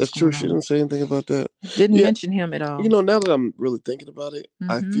idea what's That's true. going She on. didn't say anything about that. Didn't Yeah, mention him at all. now that I'm really thinking about it,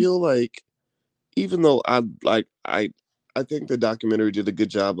 I Mm-hmm. feel like even though I think the documentary did a good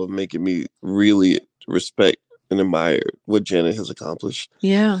job of making me really respect and admire what Janet has accomplished.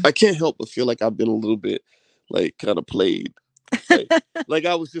 Yeah. I can't help but feel like I've been a little bit like kind of played, like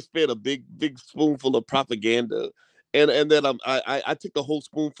I was just fed a big spoonful of propaganda, and then I took the whole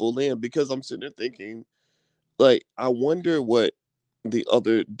spoonful in because I'm sitting there thinking like I wonder what the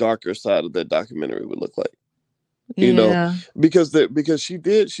other darker side of that documentary would look like, you know, Yeah. because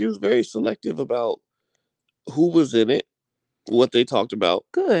she was very selective about who was in it, what they talked about,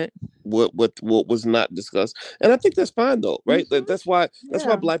 Good. what was not discussed, and I think that's fine though, right? Mm-hmm. That's why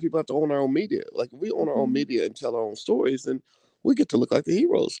Yeah. Black people have to own our own media. Like if we own our own Mm-hmm. media and tell our own stories, then we get to look like the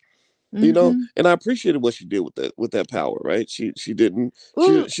heroes, you know. Mm-hmm. And I appreciated what she did with that power, right? She didn't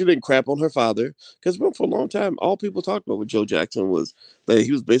Well, she didn't crap on her father because for a long time all people talked about with Joe Jackson was that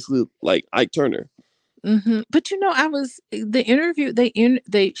he was basically like Ike Turner. but I was the interview.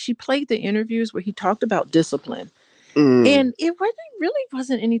 They she played the interviews where he talked about discipline, Mm, and it really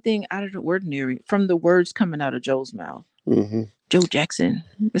wasn't anything out of the ordinary from the words coming out of Joe's mouth. mm-hmm. Joe Jackson,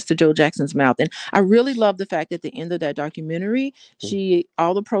 Mr. Joe Jackson's mouth. And I really love the fact at the end of that documentary, she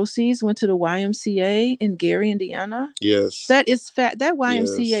all the proceeds went to the YMCA in Gary, Indiana. Yes, That is fact. That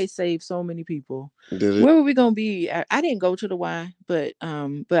YMCA yes, saved so many people. did it. Where were we gonna be? I didn't go to the Y, but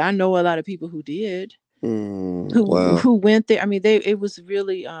I know a lot of people who did, Wow. who went there. I mean, it was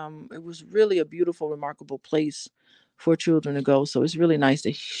really a beautiful, remarkable place for children to go. So it's really nice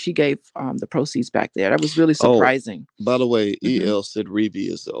that she gave the proceeds back there. That was really Oh, surprising. by the way, Mm-hmm. El said Reeve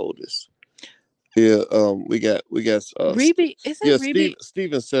is the oldest. Yeah, we got Reby, is it yeah, Reby?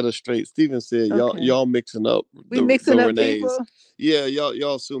 Steven set us straight. Steven said Okay. y'all mixing up We the mixing up Renees. people. Yeah,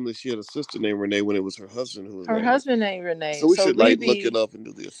 y'all assume that she had a sister named Renee when it was her husband whose Her name was. husband named Renee. So we So should like look it Reby, up and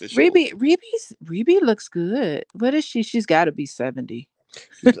do the official. Reby looks good. What is she? She's got to be 70.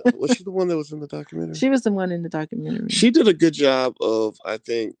 Was she the one that was in the documentary? She was the one in the documentary. She did a good job of, I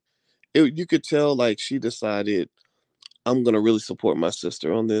think, you could tell like she decided I'm gonna really support my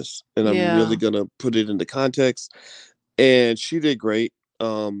sister on this, and I'm really Yeah. gonna put it into context. And she did great.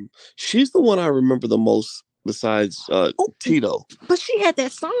 She's the one I remember the most besides Oh, Tito. but she had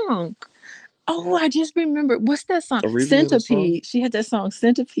that song. Oh, I just remember. What's that song? Aretha had a song. Centipede. She had that song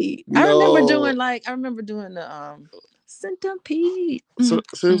Centipede. No, I remember doing the Centipede. so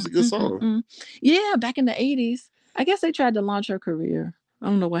it was a good song. Yeah, back in the 80s. I guess they tried to launch her career. I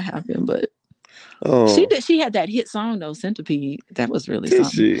don't know what happened, but she Oh, did. She had that hit song though, Centipede. That was really did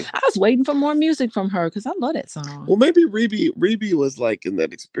something. she? I was waiting for more music from her because I love that song. Well, maybe Reby was like in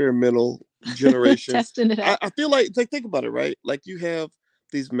that experimental generation. Testing it out. I feel like think about it, right? Like you have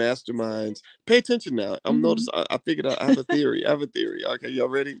these masterminds. Pay attention now. I'm Hmm. noticed. I figured out. I have a theory. I have a theory. Okay, y'all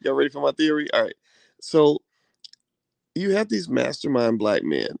ready? Y'all ready for my theory? All right. So you have these mastermind Black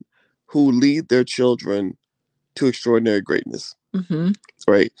men who lead their children to extraordinary greatness. Hmm.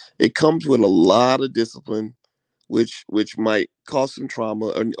 Right? It comes with a lot of discipline, which might cause some trauma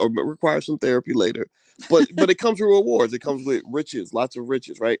or require some therapy later. But it comes with rewards. It comes with riches, lots of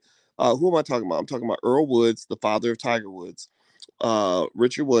riches. Right? Who am I talking about? I'm talking about Earl Woods, the father of Tiger Woods.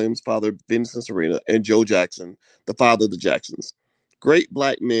 Richard Williams, father of Venus and Serena, and Joe Jackson, the father of the Jacksons. Great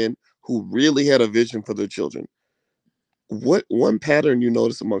black men who really had a vision for their children. What one pattern you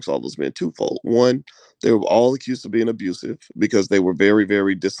notice amongst all those men? Twofold. One, they were all accused of being abusive because they were very,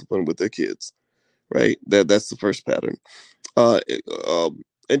 very disciplined with their kids. Right. That's the first pattern. Uh,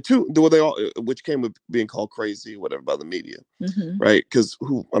 and two, were they all, which came with being called crazy, whatever, by the media, right? Because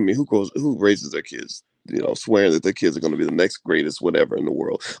who raises their kids, swearing that their kids are going to be the next greatest whatever in the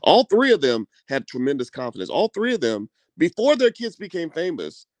world. All three of them had tremendous confidence. All three of them, before their kids became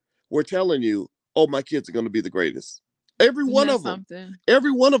famous, were telling you, "Oh, my kids are going to be the greatest." Every Isn't one that of them, something?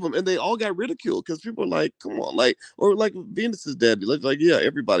 every one of them, and they all got ridiculed because people are like, "Come on," like, or like Venus's daddy, like, yeah,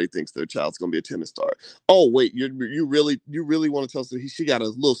 everybody thinks their child's going to be a tennis star. Oh wait, you really want to tell us that she got a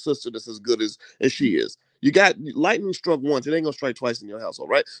little sister that's as good as she is? You got lightning struck once, it ain't gonna strike twice in your household,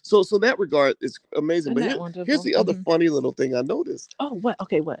 right? So that regard is amazing. Isn't But that here's wonderful? the other funny little thing I noticed. Oh, what?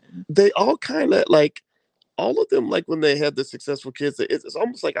 Okay, what? They all kind of like all of them, like when they had the successful kids, it's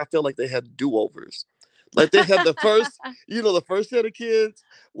almost like I feel like they had do-overs. Like they had the first, the first set of kids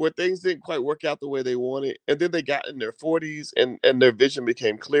where things didn't quite work out the way they wanted, and then they got in their 40s and their vision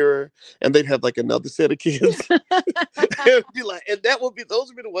became clearer, and they'd have like another set of kids, and be like, and that would be those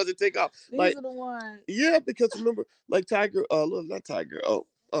would be the ones that take off. These Like, are the ones. yeah, because remember, like Tiger, not Tiger. Oh,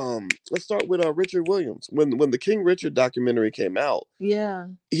 let's start with Richard Williams. When the King Richard documentary came out, Yeah.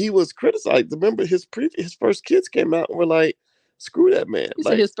 he was criticized. Remember, his first kids came out and were like, "Screw that man!" You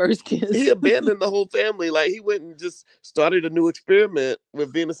said Like his first he kiss. abandoned the whole family. Like he went and just started a new experiment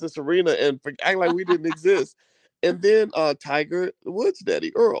with Venus and Serena and act like we didn't exist. And then Tiger Woods'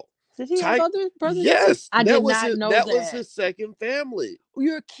 daddy Earl, Did he have Ty, other brothers and sisters? yes, I did not know that was that. his second family.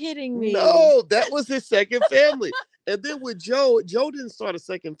 You're kidding me. No, that was his second family. And then with Joe didn't start a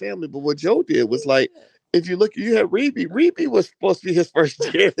second family, but what Joe did was like, if you look, you had Rebe. Rebe was supposed to be his first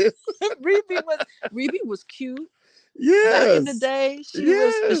kid. Rebe was Rebe was cute back in the Yes. day. She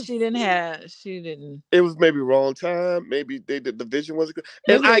was, but Yes. she didn't. It was maybe wrong time. Maybe the vision wasn't good.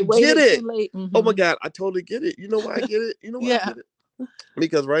 And Maybe I they get waited too it. late. Oh my God, I totally get it. You know why I get it? You know why I Yeah. get it?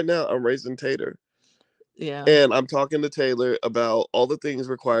 Because right now I'm raising Tater. Yeah. And I'm talking to Taylor about all the things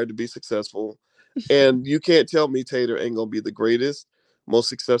required to be successful. And you can't tell me Tater ain't gonna be the greatest, most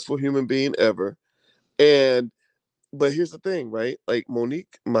successful human being ever. And but here's the thing, right? Like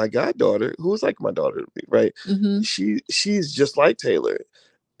Monique, my goddaughter, who is like my daughter to me, right? Mm-hmm. She's just like Taylor.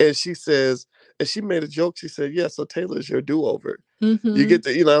 And she says, and she made a joke. She said, "Yeah, so Taylor's your do-over. You Mm-hmm. get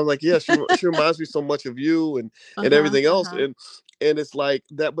to, I'm like, yeah, she reminds me so much of you and Uh-huh. everything else, Uh-huh. and it's like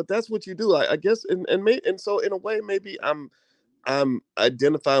that. But that's what you do, I guess, and so in a way, maybe I'm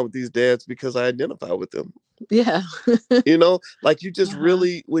identifying with these dads because I identify with them. Yeah. Like you just Uh-huh.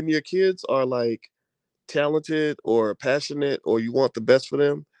 really, when your kids are like talented or passionate or you want the best for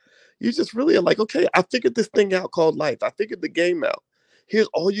them, you just really are like, okay, I figured this thing out called life. I figured the game out. Here's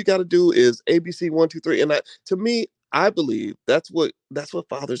all you got to do is ABC 1, 2, 3, and to me, I believe that's what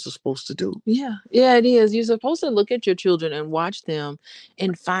fathers are supposed to do. Yeah, yeah, it is. You're supposed to look at your children and watch them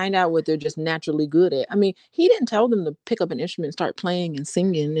and find out what they're just naturally good at. I mean, he didn't tell them to pick up an instrument, start playing and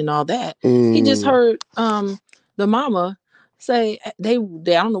singing and all that. He just Mm, heard the mama say they I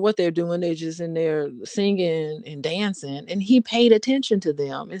don't know what they're doing. They're just in there singing and dancing, and he paid attention to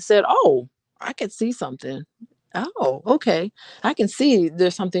them and said, "Oh, I could see something. Oh, okay. I can see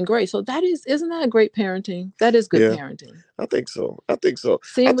there's something great." So isn't that a great parenting? That is good yeah, parenting. I think so. I think so. I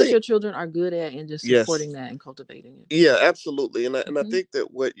Seeing what think your children are good at and just yes, supporting that and cultivating it. yeah, absolutely. And I Hmm. think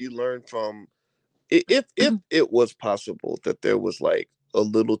that what you learn from if it was possible that there was like a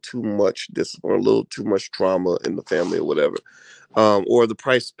little too much discipline, a little too much trauma in the family or whatever, or the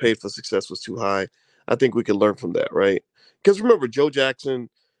price paid for success was too high, I think we can learn from that, right? Because remember, Joe Jackson,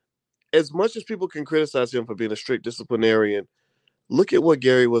 as much as people can criticize him for being a strict disciplinarian, look at what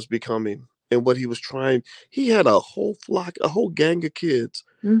Gary was becoming and what he was trying. He had a whole flock, a whole gang of kids,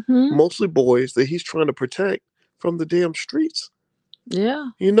 Hmm. mostly boys, that he's trying to protect from the damn streets. Yeah.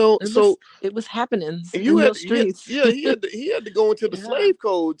 It was So it was happenings and you in had, those yeah, streets. yeah, he had to go into the Yeah. slave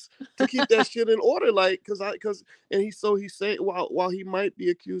codes to keep that shit in order, like, and he said, while he might be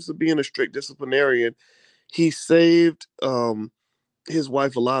accused of being a strict disciplinarian, he saved his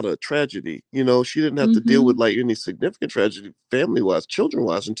wife a lot of tragedy. She didn't have to deal Hmm. with like any significant tragedy, family wise, children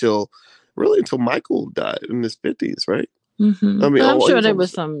wise, until Michael died in his 50s, right? Hmm. I mean, But I'm oh, he sure was there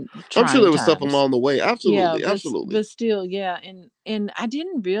was almost. some I'm sure trying there was stuff times. along the way. Yeah, Absolutely, but absolutely. but still, yeah, and I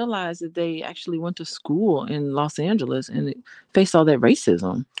didn't realize that they actually went to school in Los Angeles and faced all that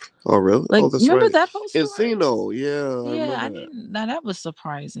racism. Oh, really? Like, Oh, that's remember right. that whole story? Encino, yeah, I Yeah, remember I that. didn't. Now that was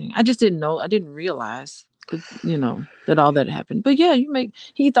surprising. I just didn't know. I didn't realize. that all that happened. But yeah,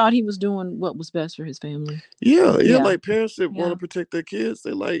 he thought he was doing what was best for his family. Yeah, yeah, Yeah. like parents that want to Yeah. protect their kids,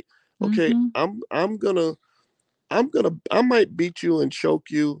 they like, okay, Mm-hmm. I might beat you and choke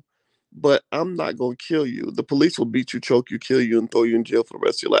you, but I'm not gonna kill you. The police will beat you, choke you, kill you, and throw you in jail for the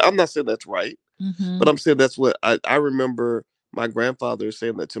rest of your life. I'm not saying that's right, Mm-hmm. but I'm saying that's what I remember my grandfather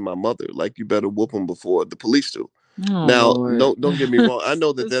saying that to my mother, like you better whoop them before the police do. Oh Now, Lord. no, don't get me wrong. I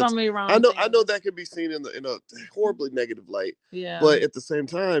know that There's so that's many I wrong know I know things. that can be seen in a horribly negative light, Yeah. but at the same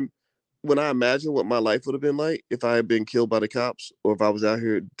time, when I imagine what my life would have been like if I had been killed by the cops or if I was out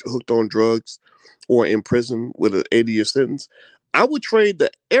here hooked on drugs or in prison with an 80-year sentence, I would trade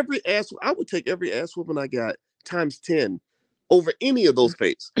the every ass. I would take every ass whooping I got times 10 over any of those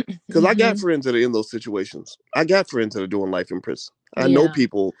fates. Because I got Mm-hmm. friends that are in those situations. I got friends that are doing life in prison. I know Yeah.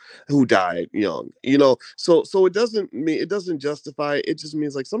 people who died young, So it doesn't justify it. It just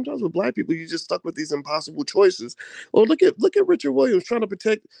means like sometimes with black people, you just stuck with these impossible choices. Or look at Richard Williams trying to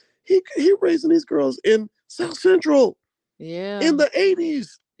protect. He raising these girls in South Central Yeah. in the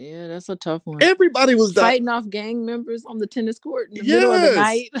 80s. Yeah, that's a tough one. Everybody was dying. Fighting off gang members on the tennis court in the middle of the Yes,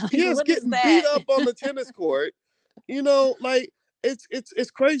 night. Like, yes, what is getting beat that? up on the tennis court. Like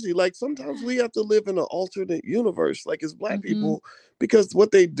it's crazy. Like sometimes we have to live in an alternate universe, like as black Mm-hmm. people, because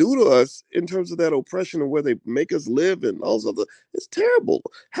what they do to us in terms of that oppression and where they make us live and all those other, it's terrible.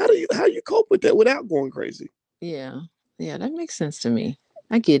 How you cope with that without going crazy? Yeah. Yeah, that makes sense to me.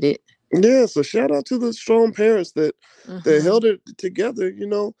 I get it. Yeah. So shout out to the strong parents that Uh-huh. held it together.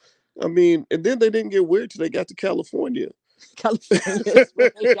 I mean, and then they didn't get weird till they got to California. California is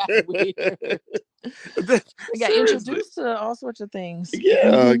where they got weird. They got Seriously. introduced to all sorts of things.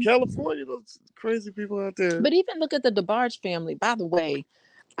 Yeah, Hmm. California, those crazy people out there. But even look at the DeBarge family. By the way,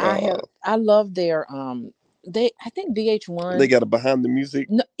 Uh, I love their they I think they VH1. got a behind the music.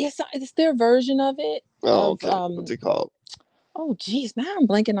 No, it's their version of it Oh, of okay. What's it called? oh geez, now I'm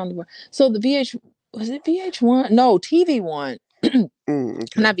blanking on the word. So the VH was it VH1? No, TV1.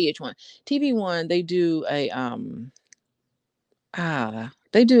 Okay. Not VH1. TV1, they do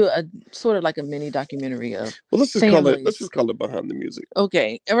they do a sort of like a mini documentary of Well, let's families. just call it behind the music.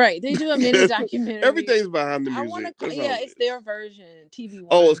 Okay, all right. They do a mini documentary. Everything's behind the I want music. to, That's yeah, all it it's is. their version. TV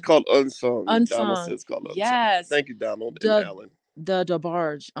Oh, it's One, called Unsung. Donald unsung. says it's called Unsung. Yes, Thank you, Donald and the Alan.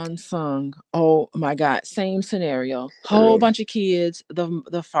 DeBarge unsung. Oh my God, same scenario. Whole Really? bunch of kids.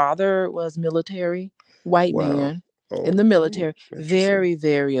 The father was military, white Wow. man Oh, in the military, interesting. very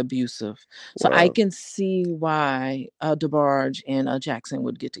very abusive. So I Wow. can see why DeBarge and Jackson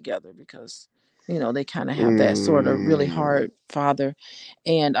would get together because they kind of have that sort of really Mm, hard father,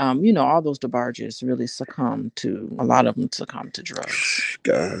 and all those DeBarges really succumb to a lot of them succumb to drugs.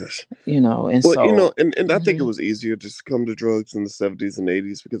 gosh. And Well, so. and I think it Mhm. was easier just to come to drugs in the 70s and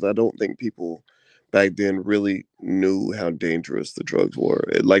 80s because I don't think people back then really knew how dangerous the drugs were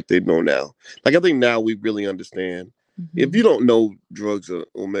like they know now. Like I think now we really understand. If you Mhm. don't know drugs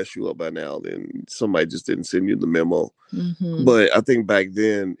will mess you up by now, then somebody just didn't send you the memo. Mhm. But I think back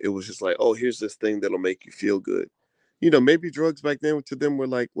then it was just like, oh, here's this thing that'll make you feel good. Maybe drugs back then to them were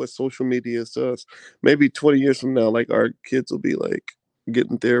like what social media is to us. Maybe 20 years from now, like our kids will be like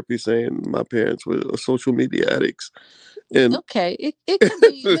getting therapy saying my parents were social media addicts. And Okay, it could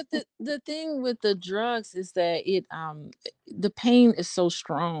be, but the thing with the drugs is that the pain is so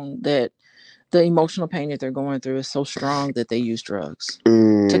strong that the emotional pain that they're going through is so strong that they use drugs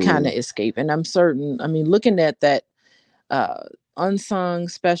to kind mm, of escape. And I'm certain, I mean, looking at that uh unsung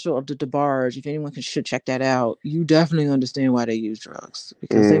special of the DeBarge, if anyone should check that out, you definitely understand why they use drugs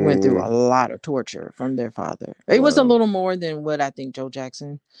because they went through mm, a lot of torture from their father. It was a wow. little more than what I think Joe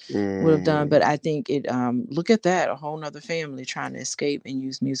Jackson would have done. But Mm, I think it look at that, a whole nother family trying to escape and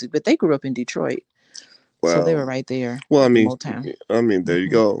use music. But they grew up in Detroit. So they wow. were right there Well, at the Motown. there you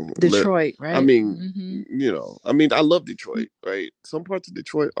Hmm. go. Detroit, I right? mean, Hmm. I love Detroit, right? Some parts of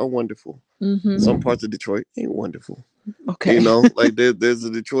Detroit are wonderful. Some Hmm. parts of Detroit ain't wonderful. Okay. Like there's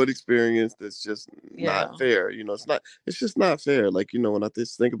a Detroit experience that's just not Yeah. fair. It's just not fair. Like, when I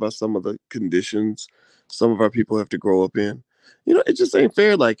just think about some of the conditions some of our people have to grow up in, it just ain't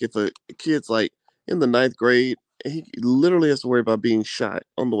fair. Like if a kid's like in the ninth grade, and he literally has to worry about being shot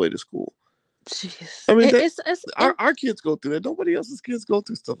on the way to school. Jeez. I mean It, that it's our kids go through that. Nobody else's kids go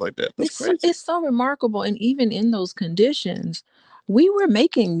through stuff like that. That's crazy. it's so remarkable. And even in those conditions, we were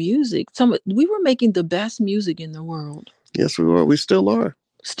making music. We were making the best music in the world. Yes, we are. We still are.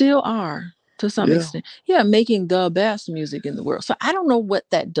 Still are to some Yeah. extent. Yeah, making the best music in the world. So I don't know what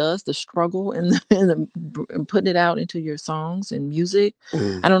that does, the struggle and and putting it out into your songs and music.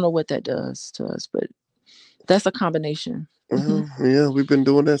 Mm. I don't know what that does to us, but that's a combination. Hmm. Yeah, we've been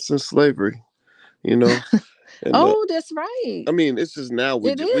doing that since slavery. you know. And Oh, that's right. I mean, it's just now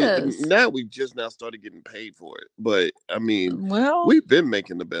It is. we just now started getting paid for it. But I mean, Well, we've been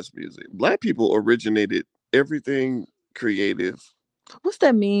making the best music. Black people originated everything creative what's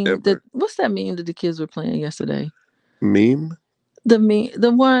that meme ever. that the kids were playing yesterday? Meme?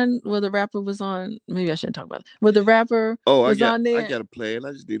 The one where the rapper was on. Maybe I shouldn't talk about it. Where the rapper Oh, was on I there. got a plan.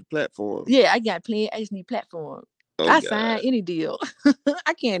 I just need a platform. Yeah, I got plenty. I just need platform. Oh I sign God, any deal.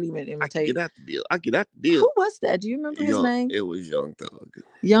 I can't even I can get imitate. out the deal. I get out the Who deal. was that? Do you remember his Young, name? it was Young Thug.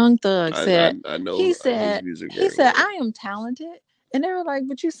 Young Thug said. I He know his said. music He very said, well. "I am talented." And they were like,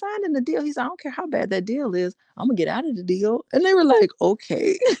 "But you signed in the deal." He said, "I don't care how bad that deal is. I'm gonna get out of the deal." And they were like,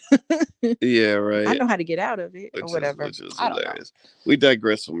 "Okay." Yeah, I right. know how to get out of it or whatever. Which is I don't know. hilarious. We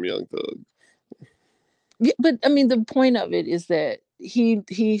digress from Young Thug. Yeah, but I mean, the point of it is that he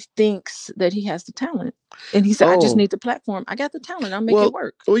thinks that he has the talent, and he said, "I just Oh, need the platform. I got the talent. I'll make it well,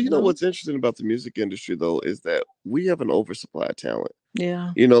 work." well, you You know know? what's interesting about the music industry though is that we have an oversupply of talent.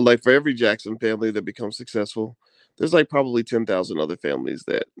 Yeah. You know, like for every Jackson family that becomes successful, there's like probably 10,000 other families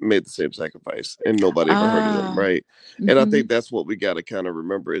that made the same sacrifice and nobody ever heard of them, Ah. right? And I Mm-hmm. think that's what we got to kind of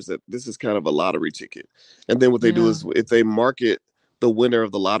remember is that this is kind of a lottery ticket. And then what they do Yeah. is if they market the winner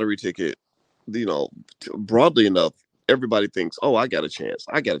of the lottery ticket, you know, broadly enough, everybody thinks, "Oh, I got a chance.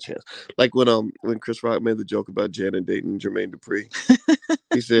 I got a chance." Like when Chris Rock made the joke about Janet dating Jermaine Dupri.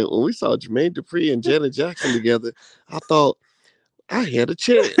 He said, "When we saw Jermaine Dupri and Janet Jackson together, I thought I had a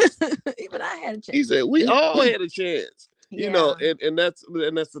chance." Even I had a chance. He said, "We all had a chance." You know, Yeah. and that's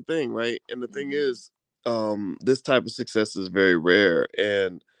the thing, right? And the thing Mm-hmm. is, this type of success is very rare.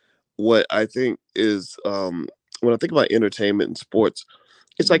 And what I think is, when I think about entertainment and sports,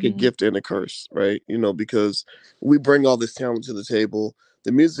 it's like a Mm-hmm. gift and a curse, right? You know, because we bring all this talent to the table.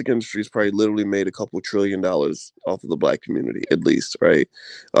 The music industry's probably literally made a couple $1 trillion off of the black community, at least, right?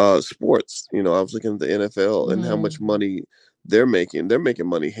 Sports, you know, I was looking at the NFL and how much Mm-hmm. money they're making. They're making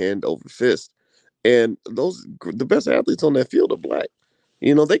money hand over fist, and the best athletes on that field are black.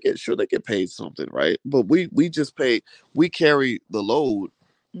 You know, they get paid something, right? But we just pay. We carry the load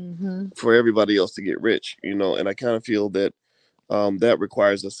Mm-hmm. for everybody else to get rich. You know, and I kind of feel that that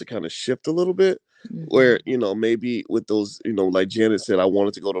requires us to kind of shift a little bit Mm-hmm. where maybe with those like Janet said, I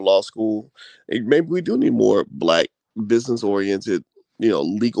wanted to go to law school. Maybe we do need more black business oriented,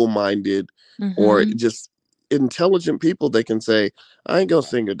 legal minded, or Mm-hmm. just intelligent people that can say, I ain't gonna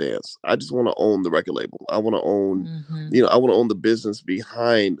sing or dance, I just want to own the record label, I want to own, Mm-hmm. I want to own the business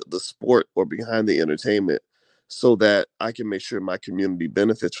behind the sport or behind the entertainment, so that I can make sure my community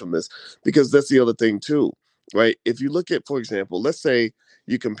benefits from this. Because that's the other thing too, right? If you look at, for example, let's say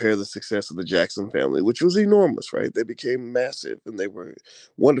you compare the success of the Jackson family, which was enormous, right? They became massive and they were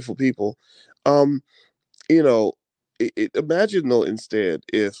wonderful people. Um, you know, imagine though instead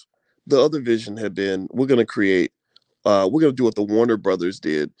if the other vision had been, we're gonna do what the Warner Brothers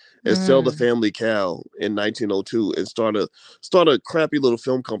did and sell the Mm. family cow in 1902 and start a crappy little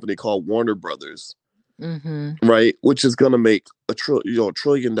film company called Warner Brothers, Mm-hmm. right? Which is gonna make $1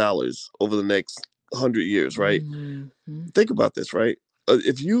 trillion over the next 100 years, right? Mm-hmm. Think about this, right?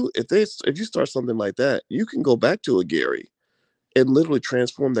 If you start something like that, you can go back to a Gary and literally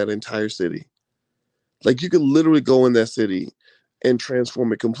transform that entire city. Like you can literally go in that city and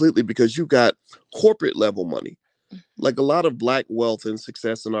transform it completely because you got corporate level money. Like a lot of black wealth and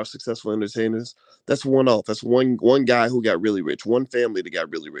success in our successful entertainers, that's one off. That's one guy who got really rich, one family that got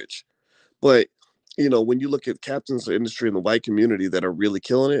really rich. But when you look at captains of industry in the white community that are really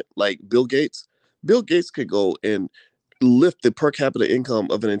killing it, like Bill Gates could go and lift the per capita income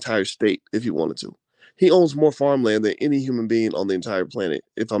of an entire state if he wanted to. He owns more farmland than any human being on the entire planet,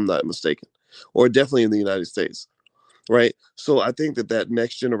 if I'm not mistaken, or definitely in the United States, right? So I think that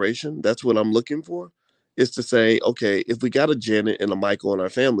next generation, that's what I'm looking for, is to say, okay, if we got a Janet and a Michael in our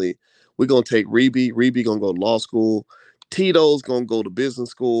family, we're gonna take Reby. Reby gonna go to law school. Tito's gonna go to business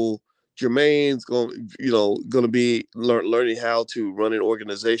school. Jermaine's gonna be learning how to run an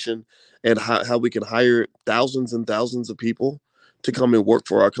organization and how we can hire thousands and thousands of people to come and work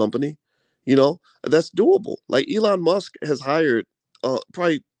for our company. That's doable. Like Elon Musk has hired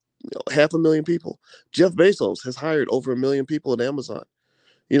probably 500,000 people. Jeff Bezos has hired over 1 million people at Amazon.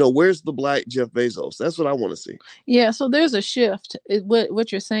 Where's the black Jeff Bezos? That's what I want to see. Yeah, so there's a shift.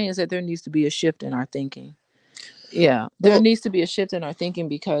 What you're saying is that there needs to be a shift in our thinking. Yeah, there Well, needs to be a shift in our thinking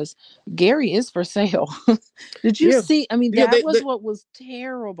because Gary is for sale. Did you yeah, see? I mean, yeah, that was what was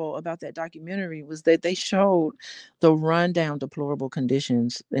terrible about that documentary was that they showed the rundown, deplorable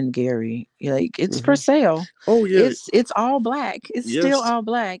conditions in Gary. Like it's for hmm sale. oh yeah, It's all black. It's still yes. all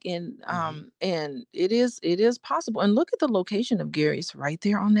black, hmm and it is possible. And look at the location of Gary. It's right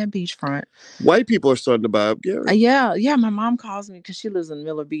there on that beachfront. White people are starting to buy up Gary. Yeah, yeah. My mom calls me because she lives in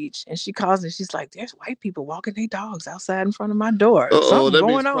Miller Beach, and she calls me. She's like, "There's white people walking their dogs outside in front of my door. Uh-oh, Something that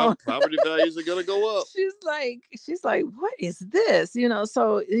means going on." property values are gonna go up. she's like, "What is this?"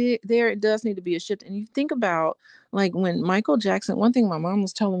 So there does need to be a shift. And you think about like when Michael Jackson. One thing my mom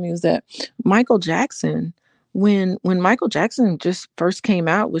was telling me is that Michael Jackson. When Michael Jackson just first came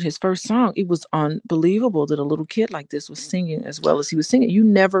out with his first song, it was unbelievable that a little kid like this was singing as well as he was singing.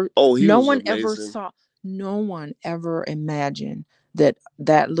 Oh, he No was one ever amazing. saw no one ever imagined that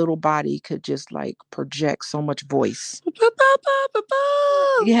that little body could just like project so much voice.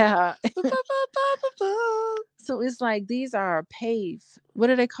 Yeah. So it's like these are pave. What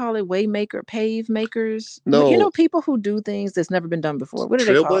do they call it? Waymaker, pave makers. No, People who do things that's never been done before. What do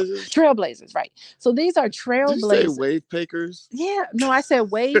they call it? trailblazers. Trailblazers, right? So these are Did you say trailblazers. wave pakers? Yeah, no, I said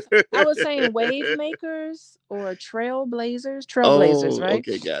wave. I was saying wave makers or trailblazers, Oh, right?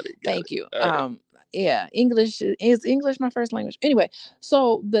 okay, got it, got it. Thank you. All right. Yeah, English my first language. Anyway,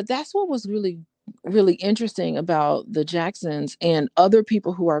 so but that's what was really really interesting about the Jacksons and other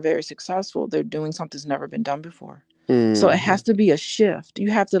people who are very successful. They're doing something that's never been done before. So it hmm has to be a shift.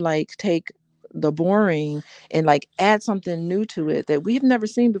 You have to like take the boring and like add something new to it that we've never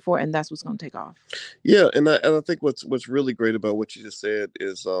seen before, and that's what's going to take off. Yeah, and I think what's really great about what you just said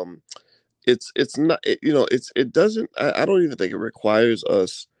is it's not it doesn't I don't even think it requires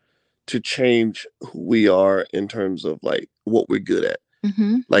us to change who we are in terms of like what we're good at.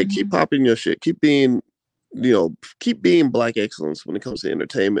 Mm-hmm, Like keep mm-hmm, popping your shit, keep being black excellence when it comes to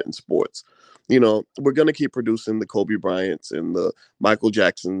entertainment and sports. We're gonna keep producing the Kobe Bryants and the Michael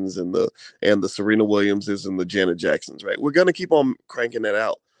Jacksons and the Serena Williamses and the Janet Jacksons, right? We're gonna keep on cranking that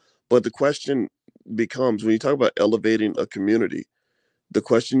out. But the question becomes when you talk about elevating a community, the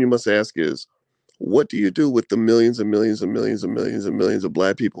question you must ask is, what do you do with the millions and millions and millions and millions and millions of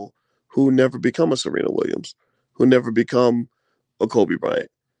black people who never become a Serena Williams, who never become a Kobe Bryant,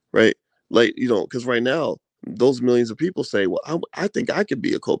 right? Like, because right now, those millions of people say, well, I think I could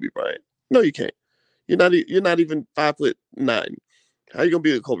be a Kobe Bryant. No, you can't. You're not even 5'9". How you gonna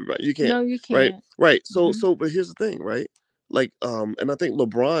be a Kobe Bryant? You can't, no, you right? can't. Right. So, Mm-hmm, so, but here's the thing, right? Like, and I think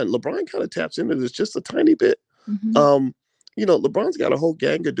LeBron kind of taps into this just a tiny bit. mm-hmm, Um, LeBron's got a whole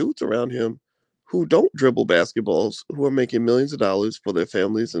gang of dudes around him who don't dribble basketballs, who are making millions of dollars for their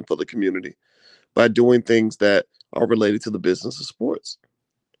families and for the community by doing things that are related to the business of sports,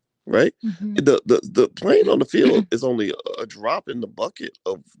 right? mm-hmm. The playing on the field is only a drop in the bucket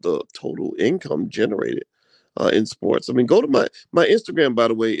of the total income generated in sports. I mean, go to my Instagram, by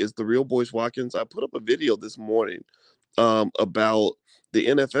the way, is the real Boyce Watkins. I put up a video this morning about the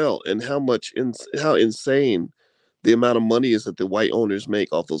NFL and how insane the amount of money is that the white owners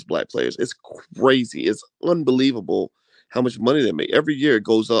make off those black players. It's crazy. It's unbelievable how much money they make. Every year it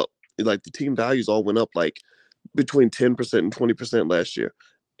goes up. Like the team values all went up like between 10% and 20% last year.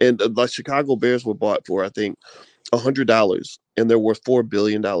 And the Chicago Bears were bought for, I think, $100, and they're worth $4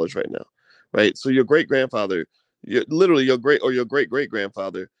 billion right now. Right. So your great grandfather, literally your great great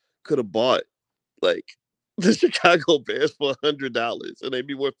grandfather could have bought like the Chicago Bears for $100, and they'd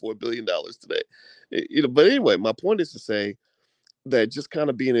be worth $4 billion today. But anyway, my point is to say that just kind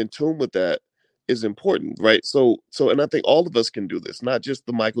of being in tune with that is important, right? And I think all of us can do this, not just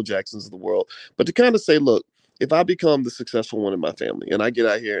the Michael Jacksons of the world, but to kind of say, look, if I become the successful one in my family and I get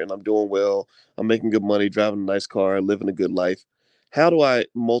out here and I'm doing well, I'm making good money, driving a nice car, living a good life, how do I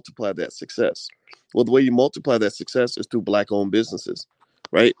multiply that success? Well, the way you multiply that success is through black owned businesses,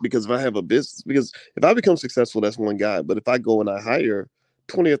 right? Because if I have a business, because if I become successful, that's one guy. But if I go and I hire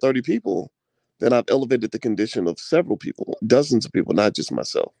 20 or 30 people, then I've elevated the condition of several people, dozens of people, not just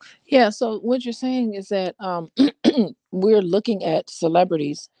myself. Yeah. So what you're saying is that we're looking at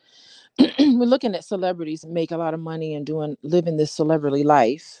celebrities we're looking at celebrities make a lot of money and living this celebrity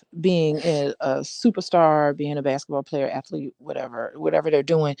life, being a superstar, being a basketball player, athlete, whatever they're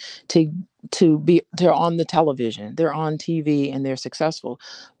doing to they're on the television, they're on TV, and they're successful.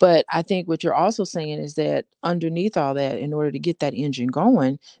 But I think what you're also saying is that underneath all that, in order to get that engine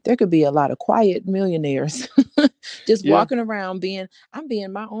going, there could be a lot of quiet millionaires just Yeah, walking around I'm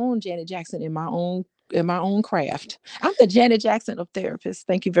being my own Janet Jackson in my own craft. I'm the Janet Jackson of therapists.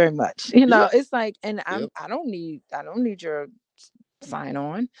 Thank you very much. yeah, It's like, and yep. I don't need your sign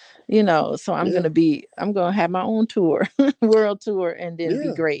on, so Yeah, I'm gonna have my own tour, world tour, and then be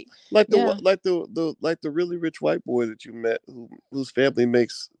yeah. great. Like Yeah. the really rich white boy that you met, whose family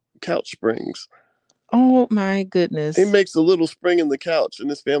makes couch springs. Oh my He goodness. makes a little spring in the couch, and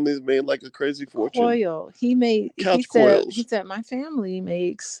his family's made like a crazy fortune. Coil. He made. He Couch said. He coils. said my family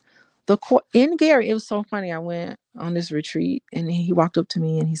makes in Gary. It was so funny. I went on this retreat, and he walked up to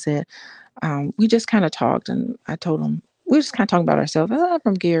me and he said, we just kind of talked, and I told him we were just kind of talking about ourselves. I'm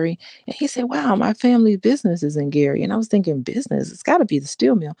from Gary, and he said, "Wow, my family business is in Gary." And I was thinking, business? It's got to be the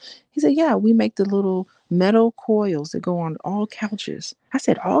steel mill. He said, "Yeah, we make the little metal coils that go on all couches." I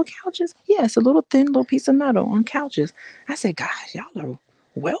said, "All couches?" Yeah, it's a little thin little piece of metal on couches. I said, "Gosh, y'all are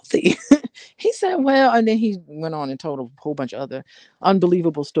wealthy." He said, "Well," and then he went on and told a whole bunch of other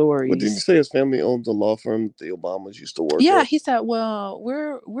unbelievable What didn't you stories. say? His family owns a law firm that the Obamas used to work Yeah, at. he said, "Well,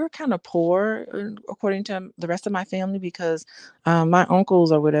 we're kind of poor, according to the rest of my family, because my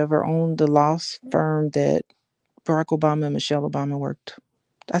uncles or whatever owned the law firm that Barack Obama and Michelle Obama worked."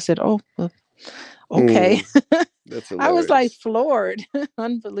 I said, "Oh, well, okay." Mm, that's I was like hilarious. floored,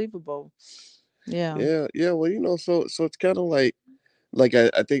 unbelievable. Yeah, Yeah, yeah. Well, so it's kind of like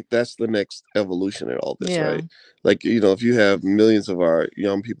I think that's the next evolution in all this, yeah, right? Like, if you have millions of our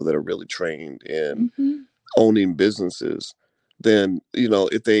young people that are really trained in hmm, owning businesses, then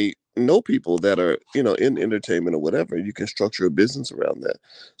if they know people that are in entertainment or whatever, you can structure a business around that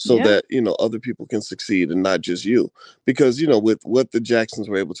so yeah, that other people can succeed and not just you. Because with what the Jacksons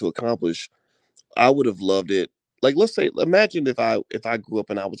were able to accomplish, I would have loved it. Like, let's say, imagine if I grew up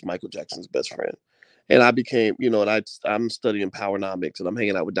and I was Michael Jackson's best friend, and I became, and I'm studying powernomics and I'm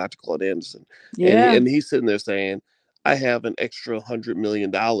hanging out with Dr. Claude Anderson, and yeah. he's sitting there saying, I have an extra $100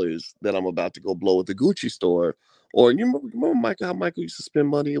 million that I'm about to go blow at the Gucci store. Or you remember Michael, how Michael used to spend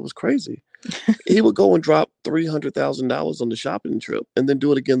money? It was crazy. He would go and drop $300,000 on the shopping trip and then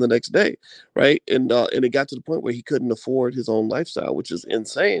do it again the next day, right? And it got to the point where he couldn't afford his own lifestyle, which is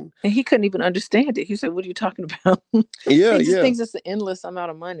insane. And he couldn't even understand it. He said, "What are you talking about?" Yeah, He just yeah. thinks it's an endless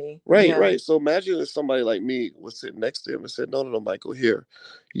amount of money. Right, Yeah, right. So imagine if somebody like me was sitting next to him and said, "No, no, no, Michael, here,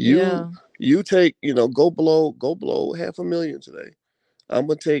 you, yeah, you take, go blow 500,000 today. I'm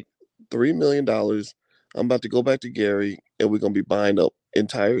gonna take $3 million. I'm about to go back to Gary, and we're gonna be buying up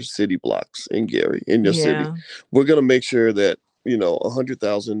entire city blocks in Gary, in your city. yeah, We're gonna make sure that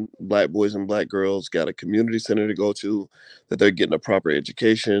 100,000 black boys and black girls got a community center to go to, that they're getting a proper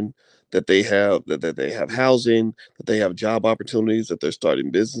education, that they have housing, that they have job opportunities, that they're starting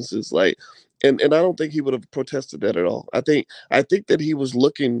businesses. Like, and I don't think he would have protested that at all. I think that he was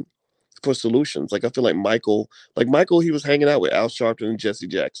looking for solutions. Like, I feel like Michael, he was hanging out with Al Sharpton and Jesse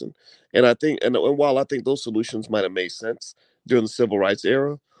Jackson, and I think, and while I think those solutions might have made sense during the civil rights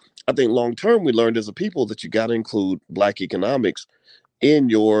era, I think long term we learned as a people that you got to include black economics in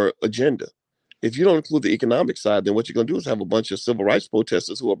your agenda. If you don't include the economic side, then what you're gonna do is have a bunch of civil rights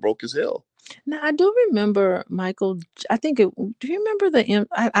protesters who are broke as hell. now I do remember Michael. I think it. Do you remember the M?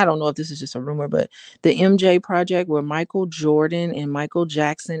 I don't know if this is just a rumor, but the MJ project where Michael Jordan and Michael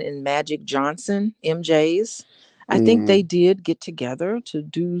Jackson and Magic Johnson, MJs. I think they Mm, did get together to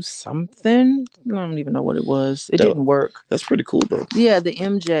do something. I don't even know what it was. It that, didn't work. that's pretty cool though. Yeah, the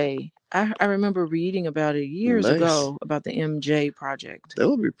MJ. I remember reading about it years Nice. ago about the MJ project. That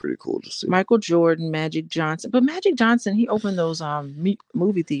would be pretty cool to see. Michael Jordan, Magic Johnson, but Magic Johnson, he opened those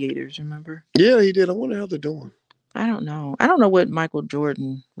movie theaters. Remember? Yeah, he did. I wonder how they're doing. I don't know. I don't know what Michael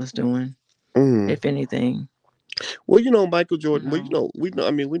Jordan was doing, Mm. if anything. Well, Michael Jordan. Well, No. we know.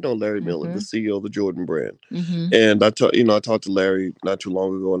 I mean, we know Larry Miller, the Mm-hmm. CEO of the Jordan brand, Mm-hmm. and I talked to Larry not too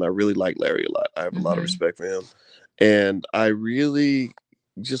long ago, and I really like Larry a lot. I have a lot of Mm-hmm. respect for him, and I really,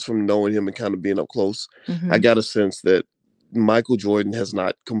 just from knowing him and kind of being up close, I Mm-hmm. got a sense that Michael Jordan has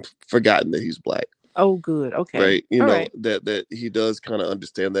not forgotten that he's black. Oh, good. Okay. Right, All right. that he does kind of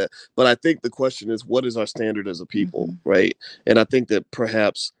understand that, but I think the question is, what is our standard as a people, Mm-hmm. right? And I think that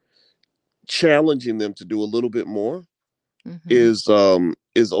perhaps challenging them to do a little bit more Mm-hmm.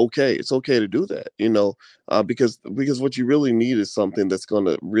 is okay. It's okay to do that, because what you really need is something that's going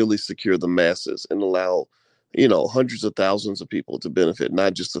to really secure the masses and allow hundreds of thousands of people to benefit,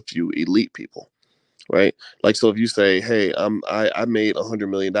 not just a few elite people, right? Like, so if you say, hey, I made $100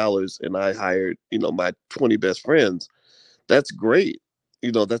 million and I hired my 20 best friends, that's great.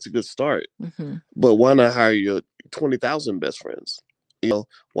 That's a good start. Mm-hmm. But why not hire your 20,000 best friends?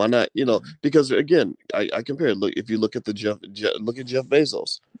 Why not? Because again, I compare it. Look, if you look at look at Jeff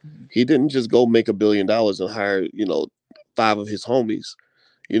Bezos, Mm-hmm. he didn't just go make $1 billion and hire five of his homies.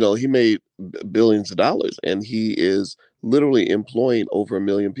 He made billions of dollars, and he is literally employing over 1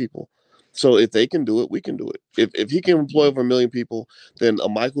 million people. So if they can do it, we can do it. If he can employ over 1 million people, then a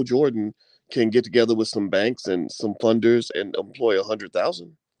Michael Jordan can get together with some banks and some funders and employ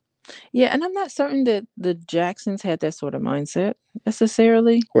 100,000. Yeah, and I'm not certain that the Jacksons had that sort of mindset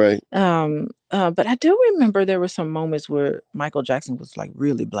necessarily. Right. But I do remember there were some moments where Michael Jackson was like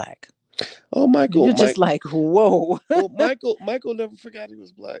really black. Oh, Michael, You're just Mike. like, whoa. Well, Michael never forgot he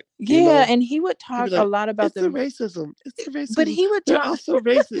was black. You Yeah, know, and he would he'd be talk a like, lot about "It's the them, racism. It's the but racism. he would They're talk. also You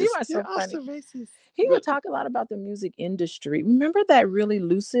racist. are so They're funny. also racist." He would But talk a lot about the music industry. Remember that really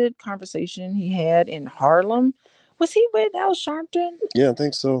lucid conversation he had in Harlem? Was he with Al Sharpton? yeah, I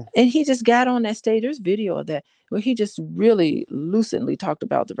think so. And he just got on that stage. There's video of that where he just really lucidly talked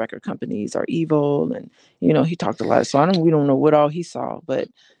about the record companies are evil, and he talked a lot. So we don't know what all he saw, but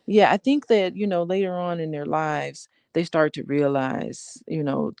yeah, I think that later on in their lives they start to realize,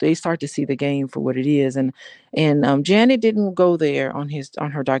 they start to see the game for what it is, and Janet didn't go there on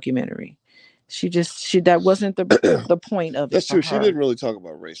her documentary. She that wasn't the point of it That's for true. She her. didn't really talk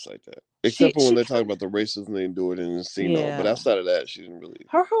about race like that, She except for when she they talked kind of about the racism they endured in Encino. But yeah. outside of that, she didn't really.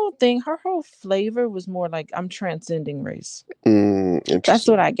 Her whole flavor was more like I'm transcending race. That's what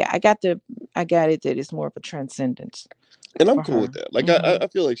Interesting. I got. I got it that it's more of a transcendence And I'm for cool with her. that. Like Hmm. I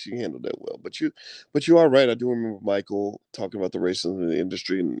feel like she handled that well. But you are right. I do remember Michael talking about the racism in the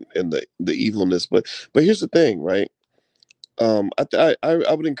industry and the evilness. But here's the thing, right?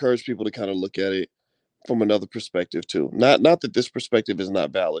 I would encourage people to kind of look at it from another perspective too. Not that this perspective is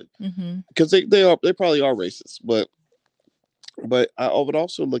not valid, Hmm. because they probably are racist, but I would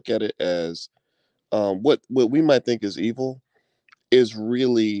also look at it as what we might think is evil is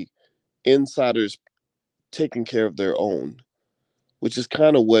really insiders taking care of their own, which is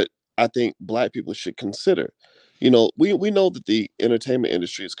kind of what I think Black people should consider. We know that the entertainment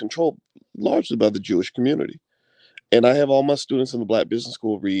industry is controlled largely by the Jewish community. And I have all my students in the Black Business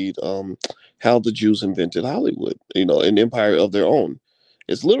School read How the Jews Invented Hollywood, an empire of their own.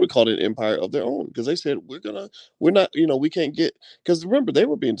 It's literally called an empire of their own because they said, we're not, we can't get, because remember, they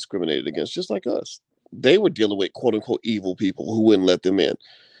were being discriminated against just like us. They were dealing with quote unquote evil people who wouldn't let them in.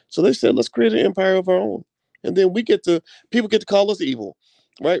 So they said, let's create an empire of our own. And then people get to call us evil,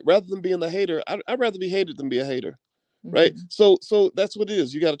 right? Rather than being the hater, I'd rather be hated than be a hater, right? Hmm. So that's what it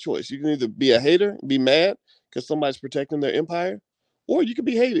is. You got a choice. You can either be a hater, be mad because somebody's protecting their empire, or you can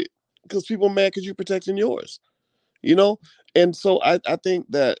be hated because people are mad because you're protecting yours. You know, and so I think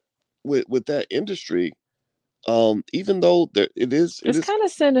that with that industry, even though It's kind of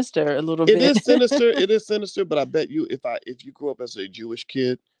sinister a little bit. it is sinister, but I bet you if you grew up as a Jewish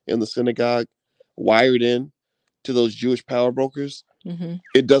kid in the synagogue, wired in to those Jewish power brokers, Hmm.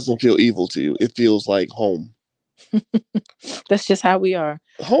 it doesn't feel evil to you. It feels like home. That's just how we are.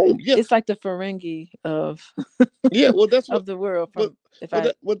 Home, yeah, It's like the Ferengi of yeah. Well, that's what, of the world. but From if but I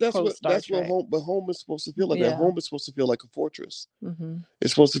that, well, quote Star that's what Trek. home. But home is supposed to feel like that. Yeah. Home is supposed to feel like a fortress. Hmm.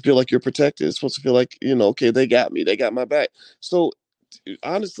 It's supposed to feel like you're protected. It's supposed to feel like okay, they got me. They got my back. So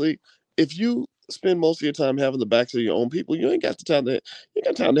honestly, if you spend most of your time having the backs of your own people, you ain't got the time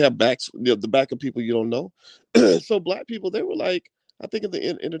to have backs, the back of people you don't know. So Black people, they were like, I think in the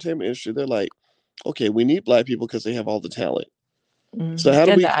entertainment industry, they're like, okay, we need Black people because they have all the talent. So how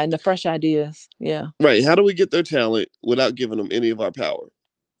do And we the fresh ideas. Yeah. right? How do we get their talent without giving them any of our power?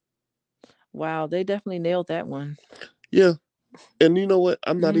 Wow, they definitely nailed that one. Yeah, and you know what?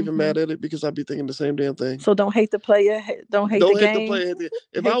 I'm not even Hmm. mad at it because I'd be thinking the same damn thing. So don't hate the player. Don't hate the Don't hate the game. player.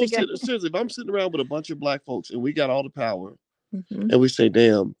 If I Hate the was game. sitting, seriously, if I'm sitting around with a bunch of Black folks and we got all the power, Hmm. and we say,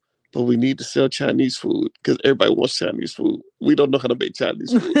 damn, but we need to sell Chinese food because everybody wants Chinese food. We don't know how to make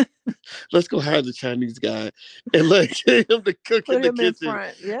Chinese food. Let's go hire the Chinese guy and let him to cook in Put the him in kitchen.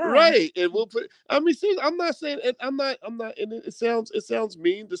 front. Yeah. Right. And we'll put I mean, seriously, I'm not saying I'm not and it sounds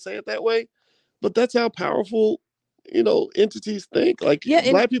mean to say it that way, but that's how powerful, entities think. Like Yeah.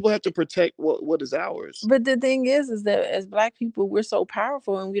 And Black people have to protect what is ours. but the thing is that as Black people, we're so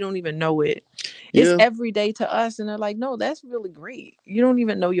powerful and we don't even know it. It's Yeah. every day to us, and they're like, "No, that's really great. You don't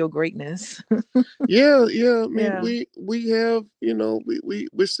even know your greatness." Yeah, yeah. I mean, Yeah. we have,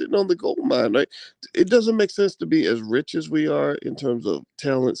 we're sitting on the gold mine, right? It doesn't make sense to be as rich as we are in terms of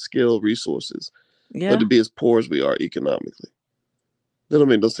talent, skill, resources, but Yeah. to be as poor as we are economically. That don't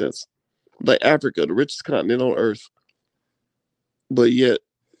make no sense. Like Africa, the richest continent on earth, but yet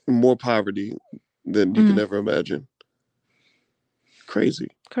more poverty than you can Mm, ever imagine. Crazy.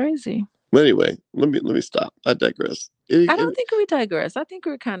 crazy. But anyway, let me stop. I digress. I don't think we digress. I think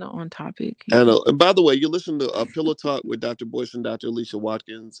we're kind of on topic I here. know. And by the way, you listen to Pillow Talk with Dr. Boyce and Dr. Alicia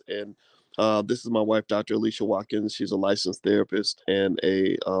Watkins. And this is my wife, Dr. Alicia Watkins. She's a licensed therapist and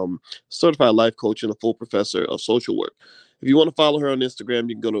a certified life coach and a full professor of social work. If you want to follow her on Instagram,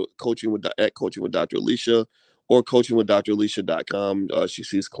 you can go to coaching with Dr. Alicia or coachingwithdralicia.com. She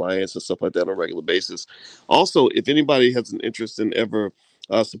sees clients and stuff like that on a regular basis. Also, if anybody has an interest in ever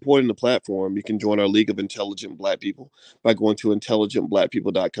supporting the platform, you can join our League of Intelligent Black People by going to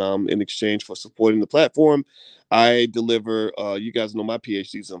intelligentblackpeople.com. In exchange for supporting the platform, I deliver, you guys know my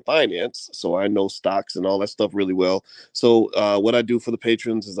PhDs in finance, so I know stocks and all that stuff really well. So, what I do for the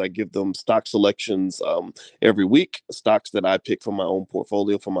patrons is I give them stock selections every week, stocks that I pick from my own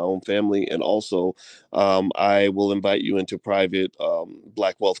portfolio, for my own family. And also, I will invite you into private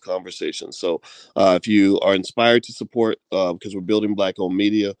Black wealth conversations. So, if you are inspired to support, because we're building Black owned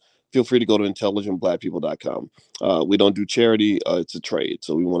media, feel free to go to intelligentblackpeople.com. We don't do charity; it's a trade.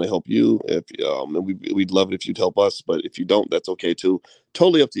 So we want to help you. If and we'd love it if you'd help us. But if you don't, that's okay too.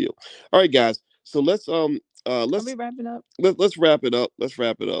 Totally up to you. All right, guys. So let's Are we wrapping up? let's wrap it up. Let's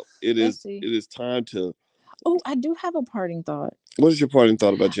wrap it up. Let's see. It is time to. Oh, I do have a parting thought. What is your parting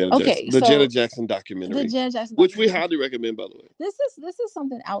thought about Janet Jackson? Okay, The Janet so Jackson the documentary, Janet Jackson which we documentary. highly recommend, by the way. This is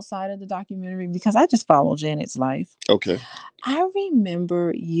something outside of the documentary because I just follow Janet's life. Okay. I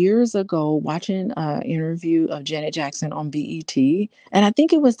remember years ago watching an interview of Janet Jackson on BET, and I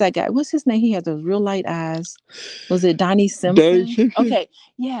think it was that guy. What's his name? He had those real light eyes. Was it Donnie Simpson? Okay,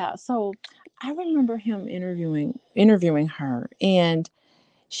 yeah. So I remember him interviewing her, and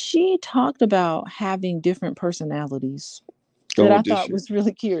she talked about having different personalities that Oh, I did thought she? was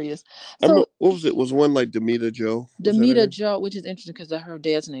really curious. I remember, So what was it? Was one like Demita Joe? Was that her Demita name? Joe, which is interesting because her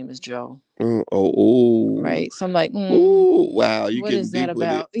dad's name is Joe, Oh, right? So I'm like, wow! You what getting is that deep with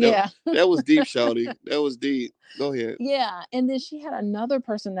it? about? Yeah. That was deep, Shouty. That was deep. Go ahead. Yeah. And then she had another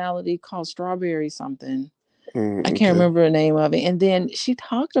personality called Strawberry something. I can't Okay. remember the name of it. And then she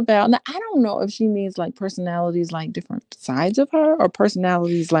talked about, now I don't know if she means like personalities like different sides of her or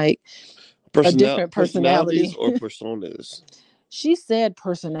personalities like a different Personalities personality. or personas. She said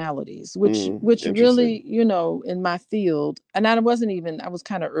personalities, which Interesting. really, in my field, and I was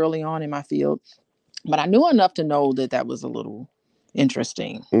kind of early on in my field, but I knew enough to know that that was a little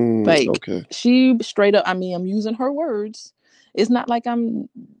interesting. Like Okay. she straight up, I mean, I'm using her words. It's not like I'm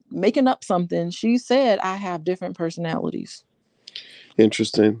making up something. She said I have different personalities.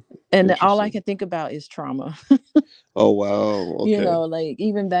 Interesting. And all I Interesting. can think about is trauma. Oh wow. Okay. Like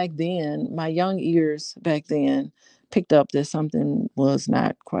even back then, my young ears back then picked up that something was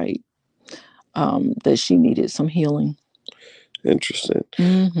not quite that she needed some healing. Interesting.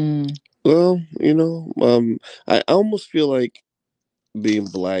 Mm-hmm. Well, I almost feel like being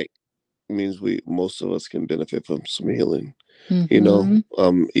black means we most of us can benefit from some healing.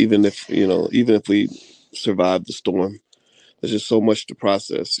 Mm-hmm. Even if we survive the storm, there's just so much to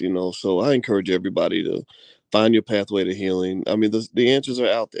process. So I encourage everybody to find your pathway to healing. I mean, the answers are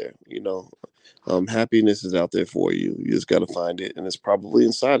out there. Happiness is out there for you. You just got to find it, and it's probably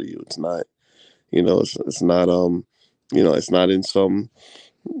inside of you. It's not. It's not. It's not in some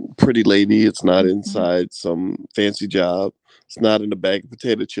pretty lady. It's not Mm-hmm. inside some fancy job. It's not in a bag of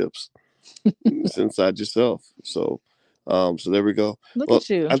potato chips. It's inside yourself. So there we go. Look Well, at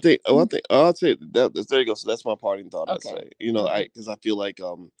you. I think I'd say there you go. So that's my parting thought. I'd Okay. say, Okay. because I feel like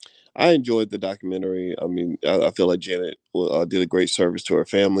I enjoyed the documentary. I mean, I feel like Janet did a great service to her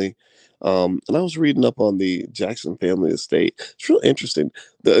family. And I was reading up on the Jackson family estate. It's real interesting.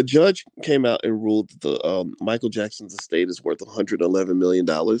 The judge came out and ruled that the Michael Jackson's estate is worth $111 million,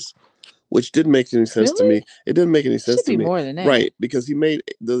 which didn't make any sense to Really? me. It didn't make any It sense should to be me, more than that. right? Because the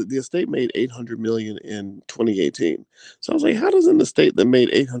estate made 800 million in 2018. So I was like, how does an estate that made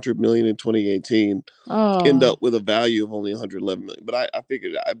 800 million in 2018 end Oh. up with a value of only 111 million? But I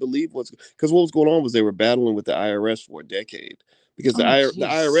figured, I believe because what was going on was they were battling with the IRS for a decade. Because Oh, the jeez.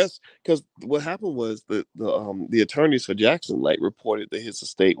 IRS, because what happened was the attorneys for Jackson like reported that his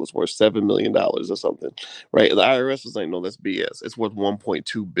estate was worth $7 million or something, right? And the IRS was like, no, that's BS. It's worth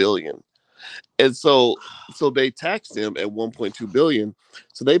 1.2 billion. And so they taxed him at 1.2 billion.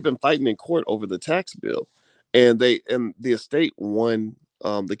 So they've been fighting in court over the tax bill, and the estate won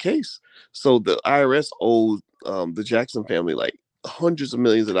the case. So the IRS owed the Jackson family like hundreds of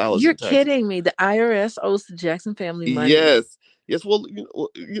millions of dollars You're in taxes. kidding me. The IRS owes the Jackson family money. Yes, yes. Well,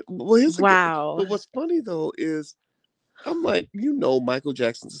 here's a good. Wow. But what's funny though is I'm like, Michael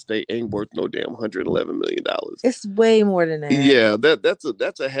Jackson's estate ain't worth no damn $111 million. It's way more than that. Yeah, that's a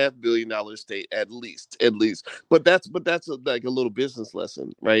 $500 million estate at least. But that's like a little business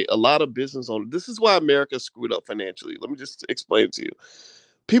lesson, right? A lot of business owners. This is why America screwed up financially. Let me just explain it to you.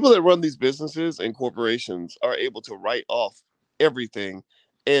 People that run these businesses and corporations are able to write off everything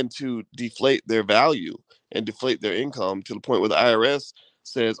and to deflate their value and deflate their income to the point where the IRS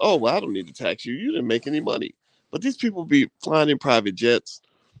says, "Oh, well, I don't need to tax you. You didn't make any money." But these people be flying in private jets,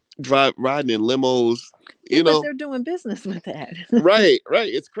 riding in limos, Yeah, you but know. they're doing business with that. Right.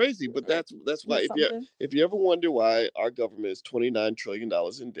 It's crazy, but Right. that's why That's something. if you ever wonder why our government is $29 trillion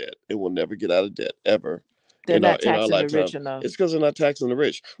in debt and will never get out of debt ever They're not in our taxing the lifetime, rich enough. it's because they're not taxing the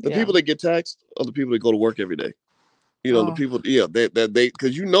rich. The Yeah. people that get taxed are the people that go to work every day. You know, the Oh, people, yeah, they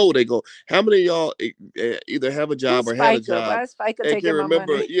because you know they go. How many of y'all either have a job who's or had a FICA? Why job is FICA and can taking my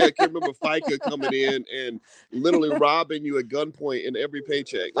remember? money? Yeah, can remember FICA coming in and literally robbing you at gunpoint in every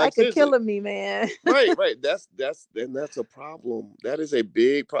paycheck. Like FICA seriously, killing me, man. right. That's a problem. That is a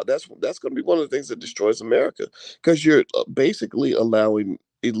big problem. That's going to be one of the things that destroys America because you're basically allowing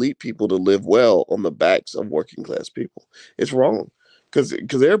elite people to live well on the backs of working class people. It's wrong because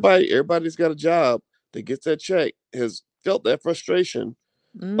everybody's got a job that gets that check has felt that frustration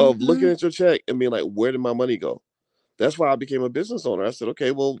of looking Hmm. at your check and being like, where did my money go? That's why I became a business owner. I said,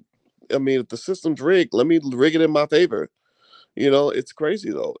 okay, well, I mean, if the system's rigged, let me rig it in my favor. It's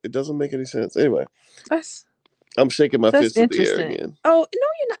crazy though. It doesn't make any sense. Anyway, That's I'm shaking my that's fist in the air interesting. again. Oh no,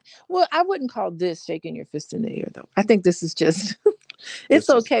 you're not. Well, I wouldn't call this shaking your fist in the air though. I think this is just. It's It's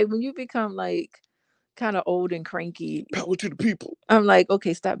just okay when you become like kind of old and cranky. power to the people. I'm like,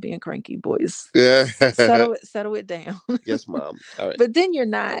 okay, stop being cranky, boys. Yeah. Settle it down. Yes, mom. All right. But then you're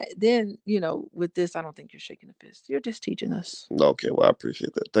not. Then with this, I don't think you're shaking a fist. You're just teaching us. Okay, well, I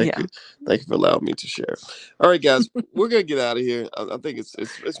appreciate that. Thank you. Yeah. Thank you for allowing me to share. All right, guys, we're gonna get out of here. I think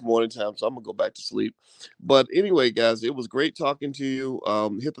it's morning time, so I'm gonna go back to sleep. But anyway, guys, it was great talking to you.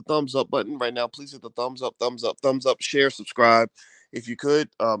 Hit the thumbs up button right now. Please hit the thumbs up, share, subscribe. If you could,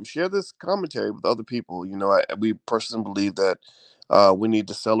 share this commentary with other people. We personally believe that we need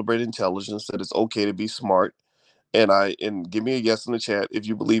to celebrate intelligence. That it's okay to be smart and give me a yes in the chat if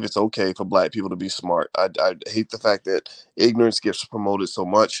you believe it's okay for black people to be smart. I hate the fact that ignorance gets promoted so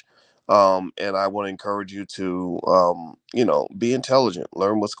much. And I want to encourage you to be intelligent,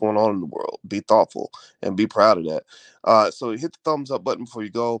 learn what's going on in the world, be thoughtful, and be proud of that. So hit the thumbs up button before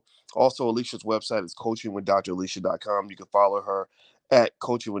you go. Also, Alicia's website is coachingwithdralicia.com. You can follow her at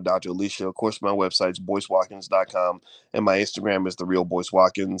coaching with Dr. Alicia. Of course, my website is boycewatkins.com, and my Instagram is the real Boyce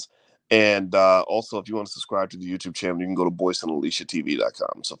Watkins. And also, if you want to subscribe to the YouTube channel, you can go to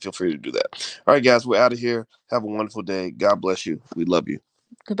boyceandaliciatv.com. So feel free to do that. All right, guys, we're out of here. Have a wonderful day. God bless you. We love you.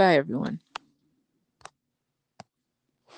 Goodbye, everyone.